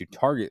advantage to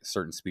target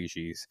certain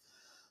species.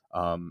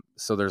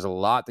 So there's a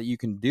lot that you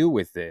can do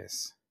with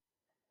this,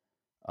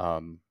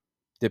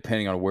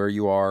 depending on where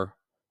you are,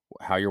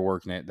 how you're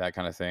working it, that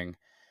kind of thing.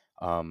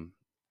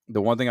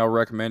 The one thing I'll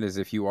recommend is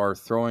if you are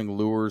throwing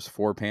lures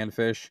for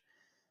panfish,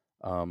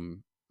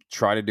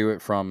 try to do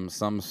it from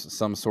some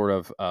sort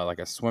of like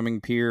a swimming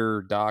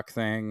pier dock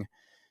thing.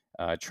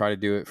 Try to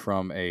do it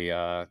from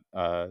a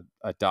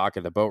dock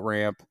at a boat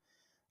ramp,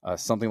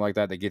 something like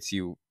that gets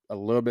you a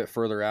little bit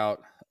further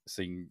out,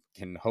 so you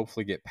can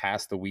hopefully get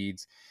past the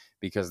weeds,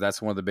 because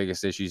that's one of the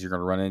biggest issues you're going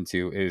to run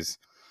into is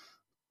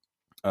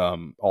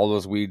all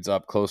those weeds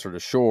up closer to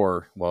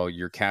shore while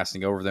you're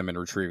casting over them and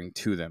retrieving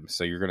to them.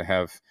 So you're going to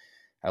have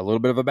a little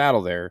bit of a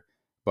battle there.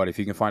 But if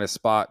you can find a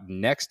spot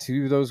next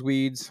to those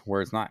weeds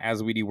where it's not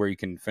as weedy, where you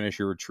can finish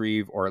your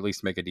retrieve or at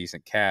least make a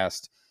decent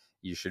cast,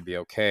 you should be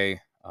okay.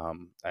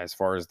 As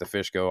far as the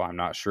fish go, I'm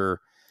not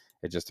sure.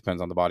 It just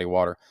depends on the body of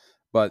water.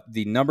 But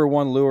the number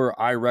one lure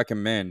I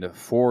recommend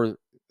for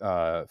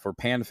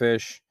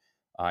panfish,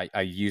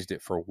 I used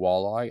it for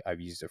walleye, I've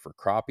used it for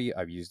crappie,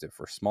 I've used it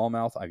for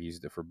smallmouth, I've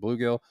used it for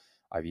bluegill,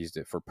 I've used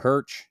it for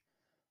perch.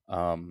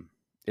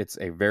 It's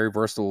a very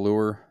versatile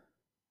lure.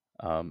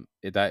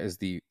 That is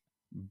the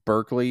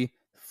Berkeley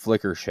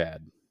flicker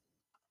shad.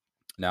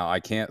 Now I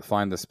can't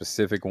find the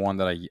specific one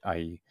that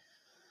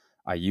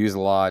I use a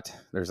lot.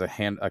 There's a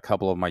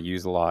couple of them I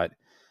use a lot.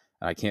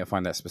 I can't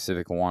find that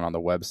specific one on the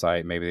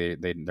website. Maybe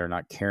they're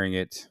not carrying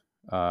it.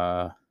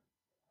 I'm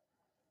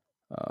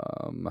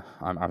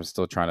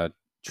still trying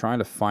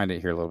to find it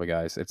here a little bit,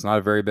 guys. It's not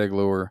a very big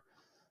lure.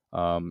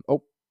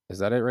 Is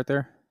that it right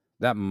there?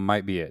 That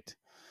might be it.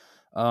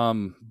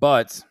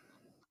 But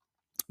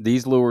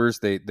these lures,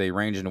 they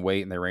range in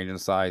weight and they range in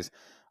size.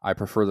 I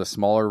prefer the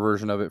smaller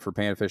version of it for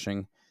pan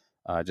fishing,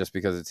 just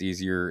because it's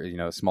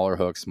easier. Smaller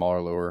hook,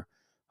 smaller lure,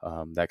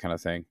 that kind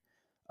of thing.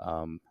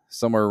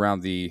 Somewhere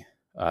around the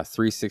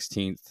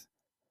 3/16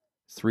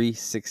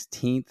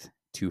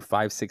 to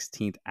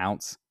 5/16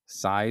 ounce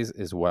size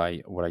is what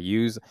I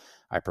use.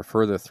 I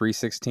prefer the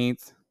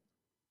 3/16.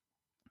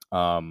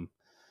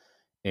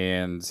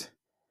 And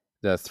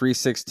the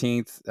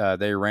 3/16,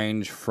 they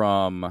range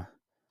from,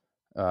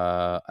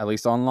 at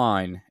least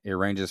online, it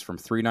ranges from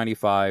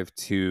 $3.95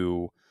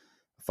 to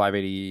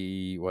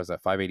 580. Was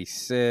that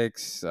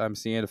 586? I'm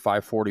seeing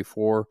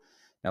 544.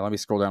 Now let me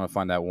scroll down and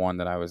find that one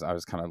that I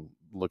was kind of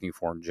looking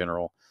for in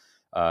general.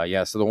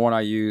 So the one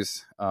I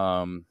use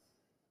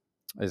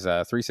is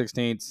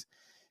 3/16.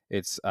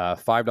 It's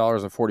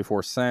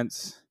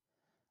 $5.44.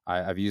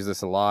 I've used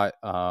this a lot.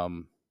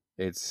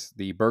 It's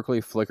the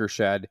Berkeley Flicker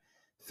Shad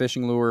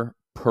fishing lure,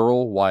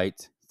 pearl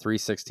white,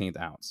 3/16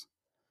 ounce,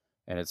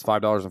 and it's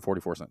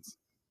 $5.44.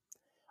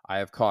 I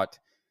have caught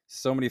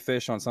so many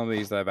fish on some of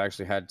these that I've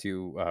actually had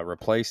to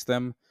replace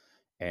them,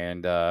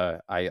 and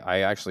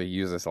I actually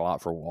use this a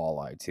lot for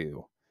walleye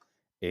too.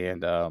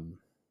 And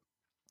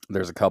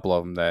there's a couple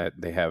of them that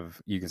they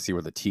have. You can see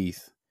where the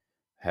teeth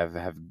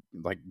have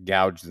like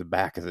gouged the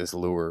back of this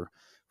lure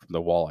from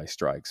the walleye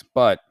strikes.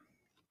 But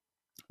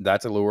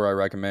that's a lure I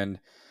recommend.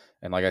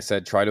 And like I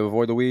said, try to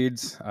avoid the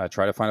weeds.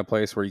 Try to find a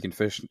place where you can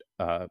fish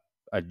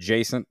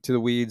adjacent to the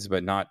weeds,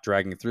 but not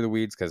dragging through the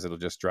weeds because it'll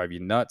just drive you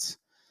nuts.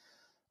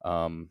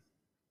 Um,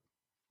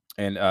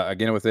 and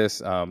again, with this,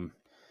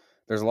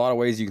 there's a lot of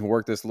ways you can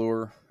work this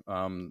lure.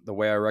 The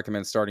way I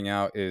recommend starting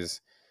out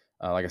is,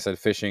 like I said,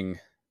 fishing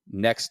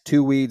next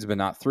to weeds, but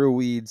not through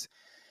weeds,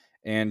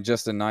 and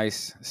just a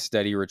nice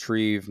steady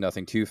retrieve,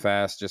 nothing too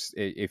fast. Just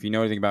if you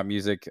know anything about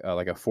music,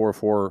 like a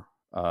 4/4,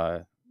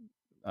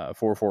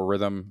 4/4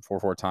 rhythm,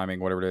 4/4 timing,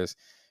 whatever it is,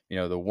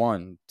 the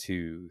 1,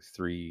 2,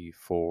 3,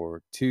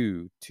 4,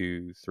 2,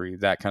 2, 3,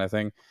 that kind of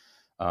thing.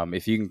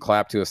 If you can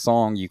clap to a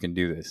song, you can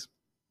do this.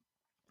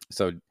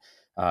 So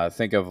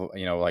think of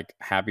like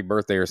Happy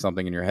Birthday or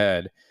something in your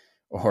head,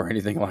 or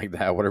anything like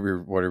that,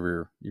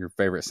 whatever your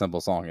favorite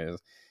simple song is.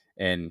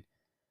 And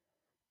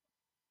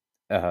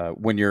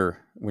when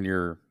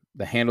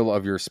the handle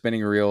of your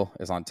spinning reel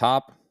is on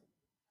top,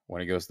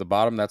 when it goes to the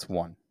bottom, that's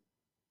 1.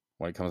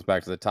 When it comes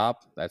back to the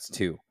top, that's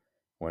 2.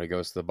 When it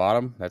goes to the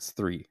bottom, that's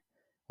 3.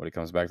 When it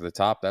comes back to the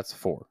top, that's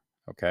 4.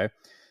 Okay.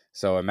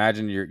 So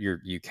imagine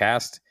you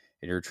cast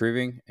and you're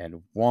retrieving,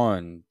 and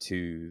 1,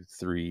 2,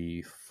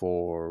 3,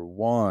 4,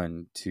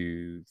 1,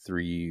 2,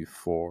 3,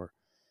 4.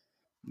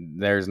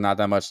 There's not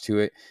that much to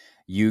it.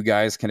 You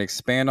guys can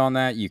expand on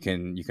that. You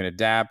can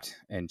adapt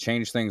and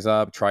change things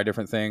up, try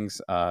different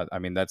things. I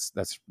mean, that's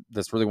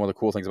really one of the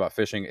cool things about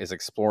fishing, is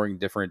exploring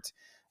different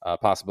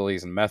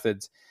possibilities and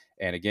methods.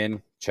 And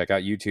again, check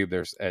out YouTube.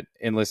 There's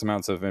endless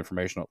amounts of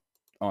information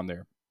on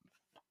there.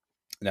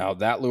 Now,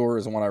 that lure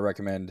is one I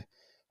recommend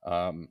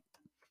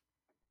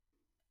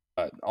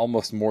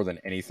almost more than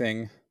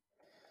anything.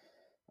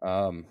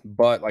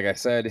 But like I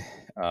said,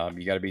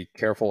 you got to be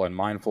careful and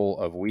mindful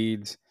of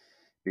weeds,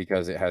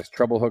 because it has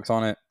treble hooks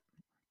on it,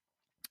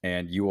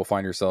 and you will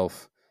find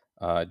yourself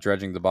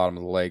dredging the bottom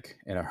of the lake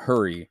in a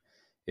hurry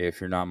if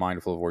you're not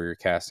mindful of where you're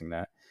casting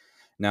that.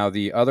 Now,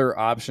 the other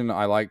option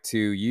I like to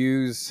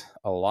use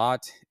a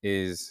lot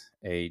is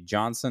a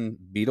Johnson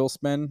beetle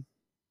spin.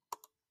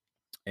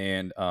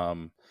 And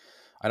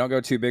I don't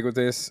go too big with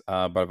this,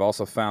 but I've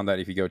also found that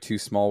if you go too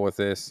small with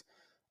this,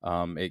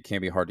 it can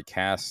be hard to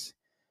cast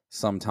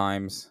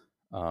sometimes.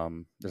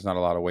 There's not a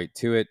lot of weight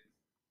to it.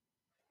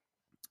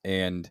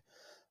 And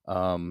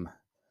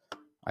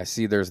I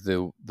see there's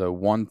the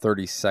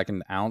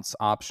 1/32 ounce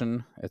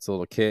option. It's a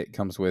little kit. It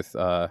comes with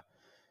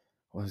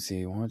let's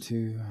see, 1,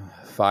 2,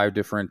 5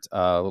 different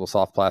little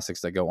soft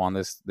plastics that go on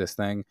this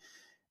thing.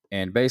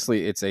 And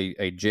basically it's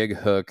a jig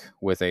hook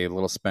with a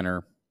little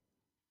spinner.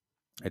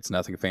 It's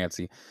nothing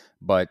fancy,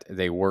 but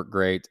they work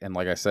great. And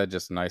like I said,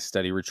 just a nice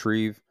steady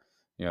retrieve.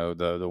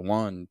 The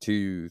 1,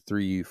 2,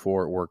 3,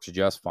 4, it works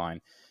just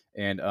fine.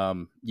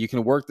 And you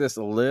can work this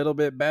a little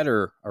bit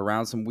better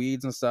around some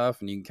weeds and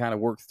stuff, and you can kind of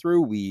work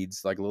through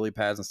weeds like lily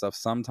pads and stuff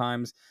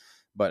sometimes.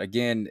 But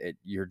again,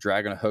 you're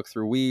dragging a hook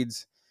through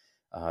weeds.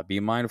 Be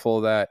mindful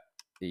of that.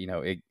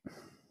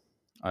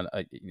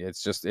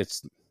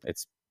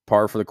 It's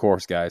par for the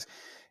course, guys.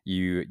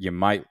 You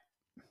might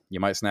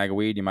snag a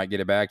weed, you might get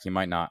it back, you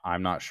might not.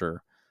 I'm not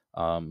sure.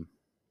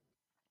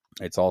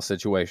 It's all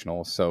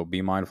situational, so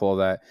be mindful of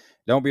that.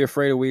 Don't be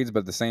afraid of weeds, but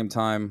at the same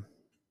time,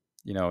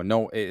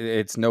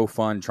 it's no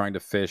fun trying to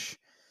fish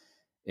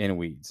in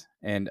weeds.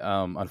 And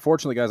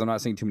unfortunately, guys, I'm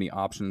not seeing too many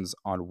options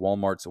on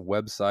Walmart's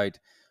website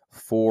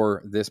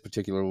for this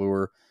particular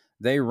lure.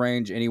 They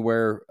range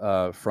anywhere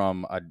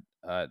from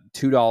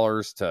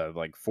 $2 to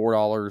like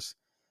 $4.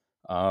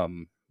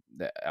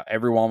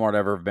 Every Walmart I've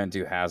ever been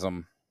to has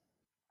them.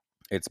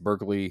 It's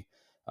Berkeley.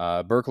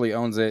 Berkeley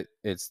owns it.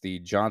 It's the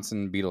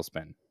Johnson Beetle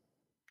Spin.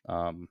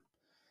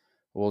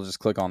 We'll just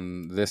click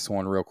on this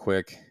one real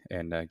quick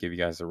and give you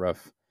guys a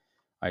rough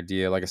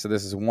idea. Like I said,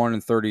 this is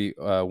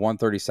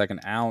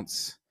 1/32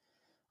 ounce.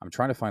 I'm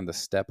trying to find the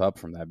step up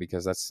from that,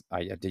 because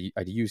I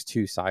use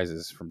 2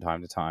 sizes from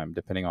time to time,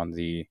 depending on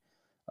the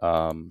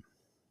how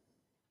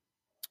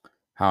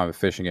I'm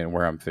fishing it and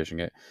where I'm fishing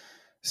it.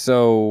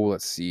 So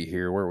let's see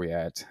here, where are we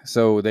at?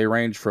 So they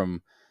range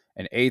from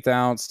an 1/8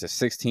 ounce to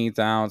 16th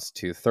ounce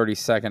to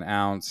 32nd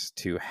ounce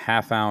to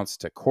 ½ ounce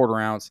to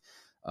 1/4 ounce.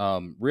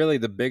 Really,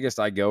 the biggest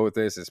I go with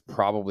this is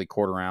probably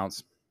 1/4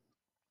 ounce.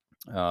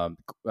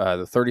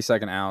 The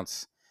 32nd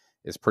ounce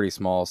is pretty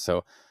small,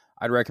 so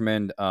I'd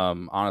recommend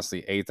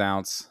honestly 1/8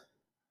 ounce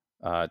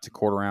to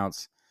 1/4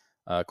 ounce.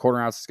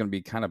 1/4 ounce is going to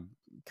be kind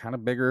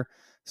of bigger.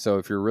 So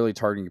if you're really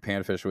targeting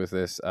panfish with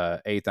this,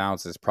 1/8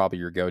 ounce is probably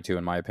your go-to,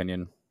 in my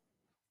opinion.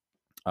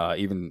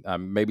 Even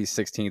maybe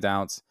 16th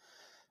ounce.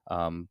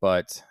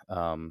 But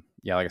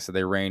yeah, like I said,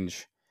 they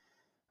range.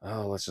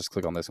 Oh, let's just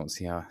click on this one.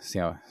 See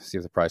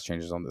if the price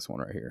changes on this one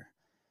right here.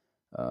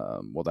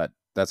 Well,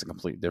 that's a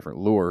completely different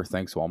lure.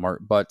 Thanks, Walmart.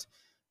 But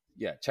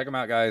yeah, check them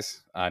out,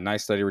 guys.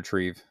 Nice steady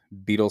retrieve.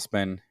 Beetle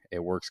spin. It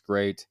works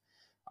great.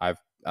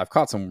 I've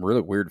caught some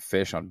really weird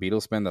fish on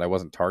beetle spin that I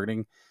wasn't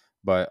targeting,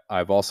 but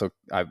I've caught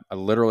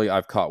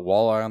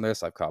walleye on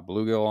this. I've caught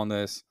bluegill on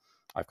this.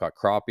 I've caught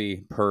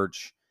crappie,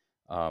 perch,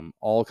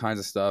 all kinds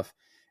of stuff.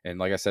 And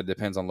like I said,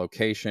 depends on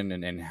location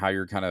and how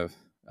you're kind of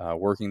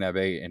working that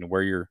bait and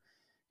where you're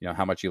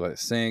how much you let it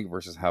sink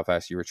versus how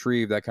fast you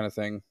retrieve, that kind of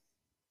thing.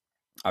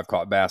 I've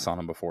caught bass on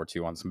them before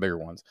too, on some bigger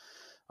ones.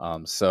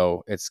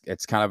 So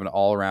it's kind of an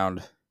all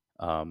around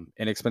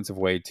inexpensive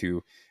way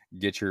to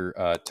get your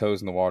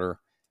toes in the water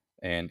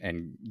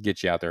and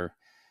get you out there.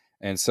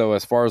 And so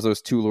as far as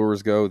those two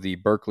lures go, the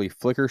Berkeley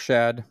Flicker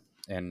Shad,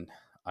 and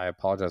I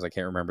apologize, I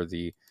can't remember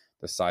the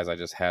size I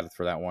just had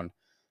for that one.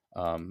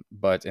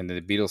 But in the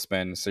beetle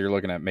spin, so you're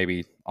looking at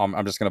maybe,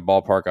 I'm just going to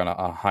ballpark on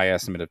a high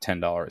estimate of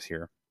 $10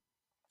 here.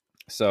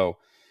 So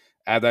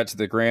add that to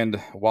the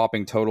grand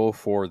whopping total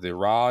for the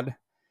rod,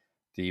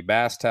 the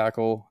bass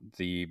tackle,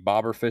 the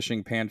bobber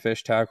fishing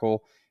panfish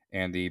tackle,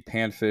 and the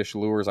panfish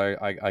lures.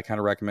 I kind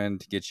of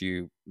recommend to get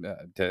you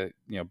to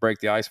break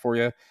the ice for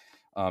you.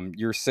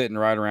 You're sitting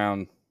right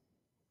around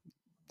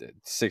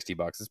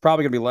 $60. It's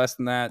probably gonna be less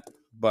than that,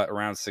 but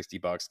around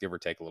 $60, give or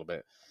take a little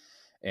bit.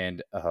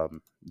 And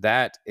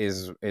that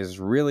is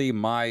really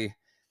my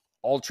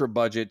ultra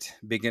budget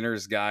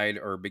beginner's guide,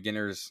 or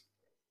beginner's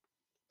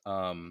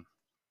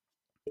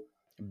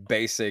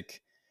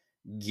basic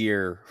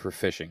gear for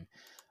fishing.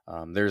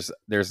 There's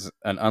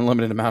an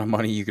unlimited amount of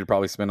money you could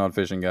probably spend on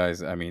fishing,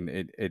 guys. I mean,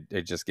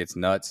 it just gets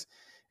nuts.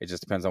 It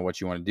just depends on what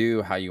you want to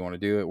do, how you want to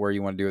do it, where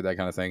you want to do it, that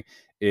kind of thing.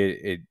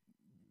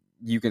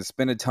 You can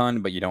spend a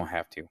ton, but you don't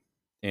have to.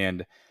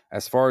 And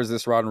as far as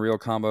this rod and reel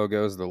combo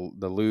goes, the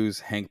Lew's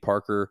Hank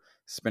Parker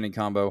spinning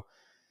combo,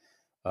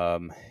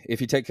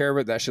 if you take care of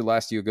it, that should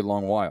last you a good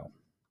long while.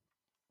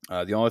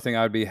 The only thing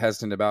I would be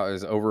hesitant about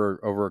is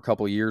over a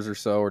couple of years or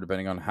so, or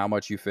depending on how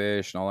much you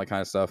fish and all that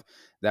kind of stuff,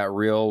 that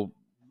reel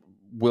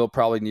will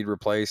probably need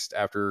replaced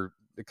after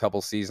a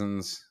couple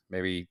seasons,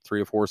 maybe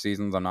 3 to 4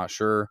 seasons. I'm not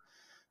sure.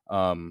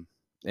 And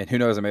who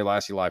knows, it may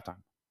last you a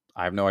lifetime.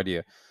 I have no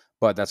idea.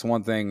 But that's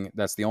one thing.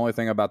 That's the only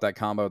thing about that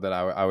combo that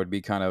I would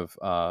be kind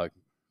of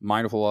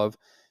mindful of,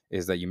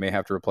 is that you may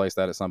have to replace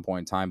that at some point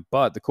in time.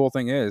 But the cool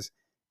thing is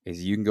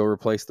you can go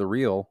replace the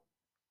reel,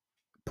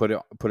 put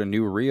a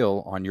new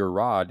reel on your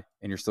rod,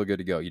 and you're still good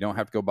to go. You don't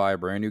have to go buy a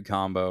brand new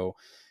combo.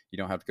 You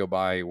don't have to go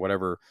buy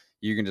whatever.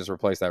 You can just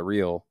replace that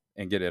reel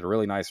and get a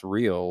really nice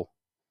reel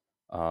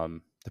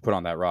to put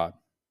on that rod.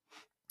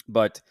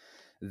 But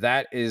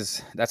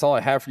that's all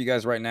I have for you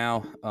guys right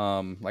now.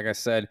 Like I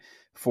said,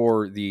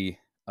 for the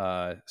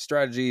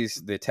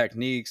strategies, the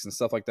techniques and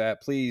stuff like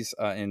that, please,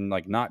 in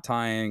like knot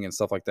tying and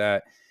stuff like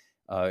that,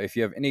 if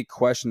you have any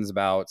questions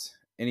about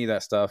any of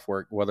that stuff,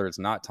 whether it's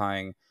knot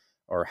tying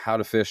or how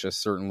to fish a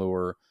certain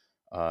lure,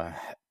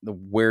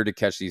 where to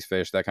catch these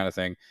fish, that kind of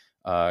thing,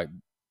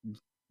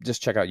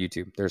 just check out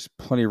YouTube. There's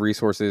plenty of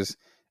resources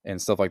and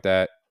stuff like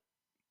that,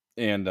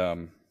 and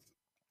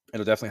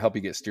it'll definitely help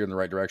you get steered in the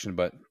right direction.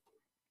 But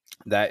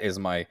that is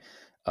my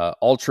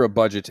ultra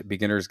budget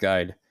beginner's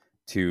guide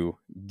to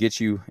get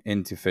you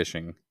into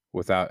fishing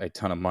without a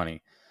ton of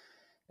money.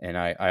 And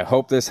I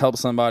hope this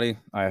helps somebody.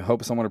 I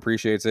hope someone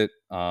appreciates it.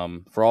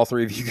 For all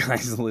three of you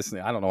guys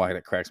listening, I don't know why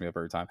that cracks me up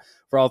every time.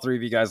 For all three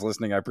of you guys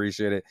listening, I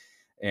appreciate it.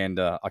 And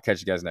I'll catch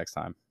you guys next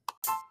time.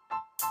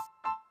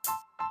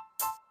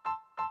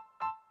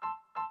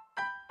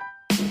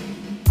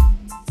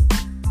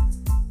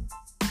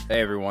 Hey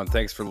everyone,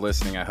 thanks for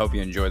listening. I hope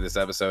you enjoyed this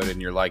episode and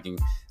you're liking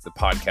the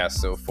podcast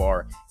so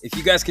far. If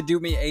you guys could do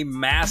me a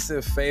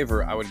massive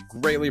favor, I would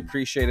greatly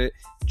appreciate it.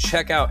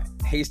 Check out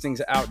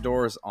Hastings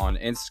Outdoors on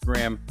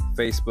Instagram,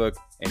 Facebook,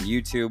 and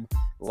YouTube.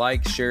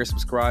 Like, share,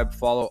 subscribe,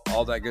 follow,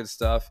 all that good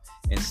stuff,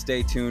 and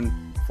stay tuned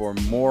for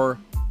more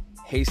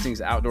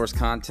Hastings Outdoors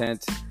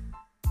content.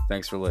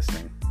 Thanks for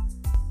listening.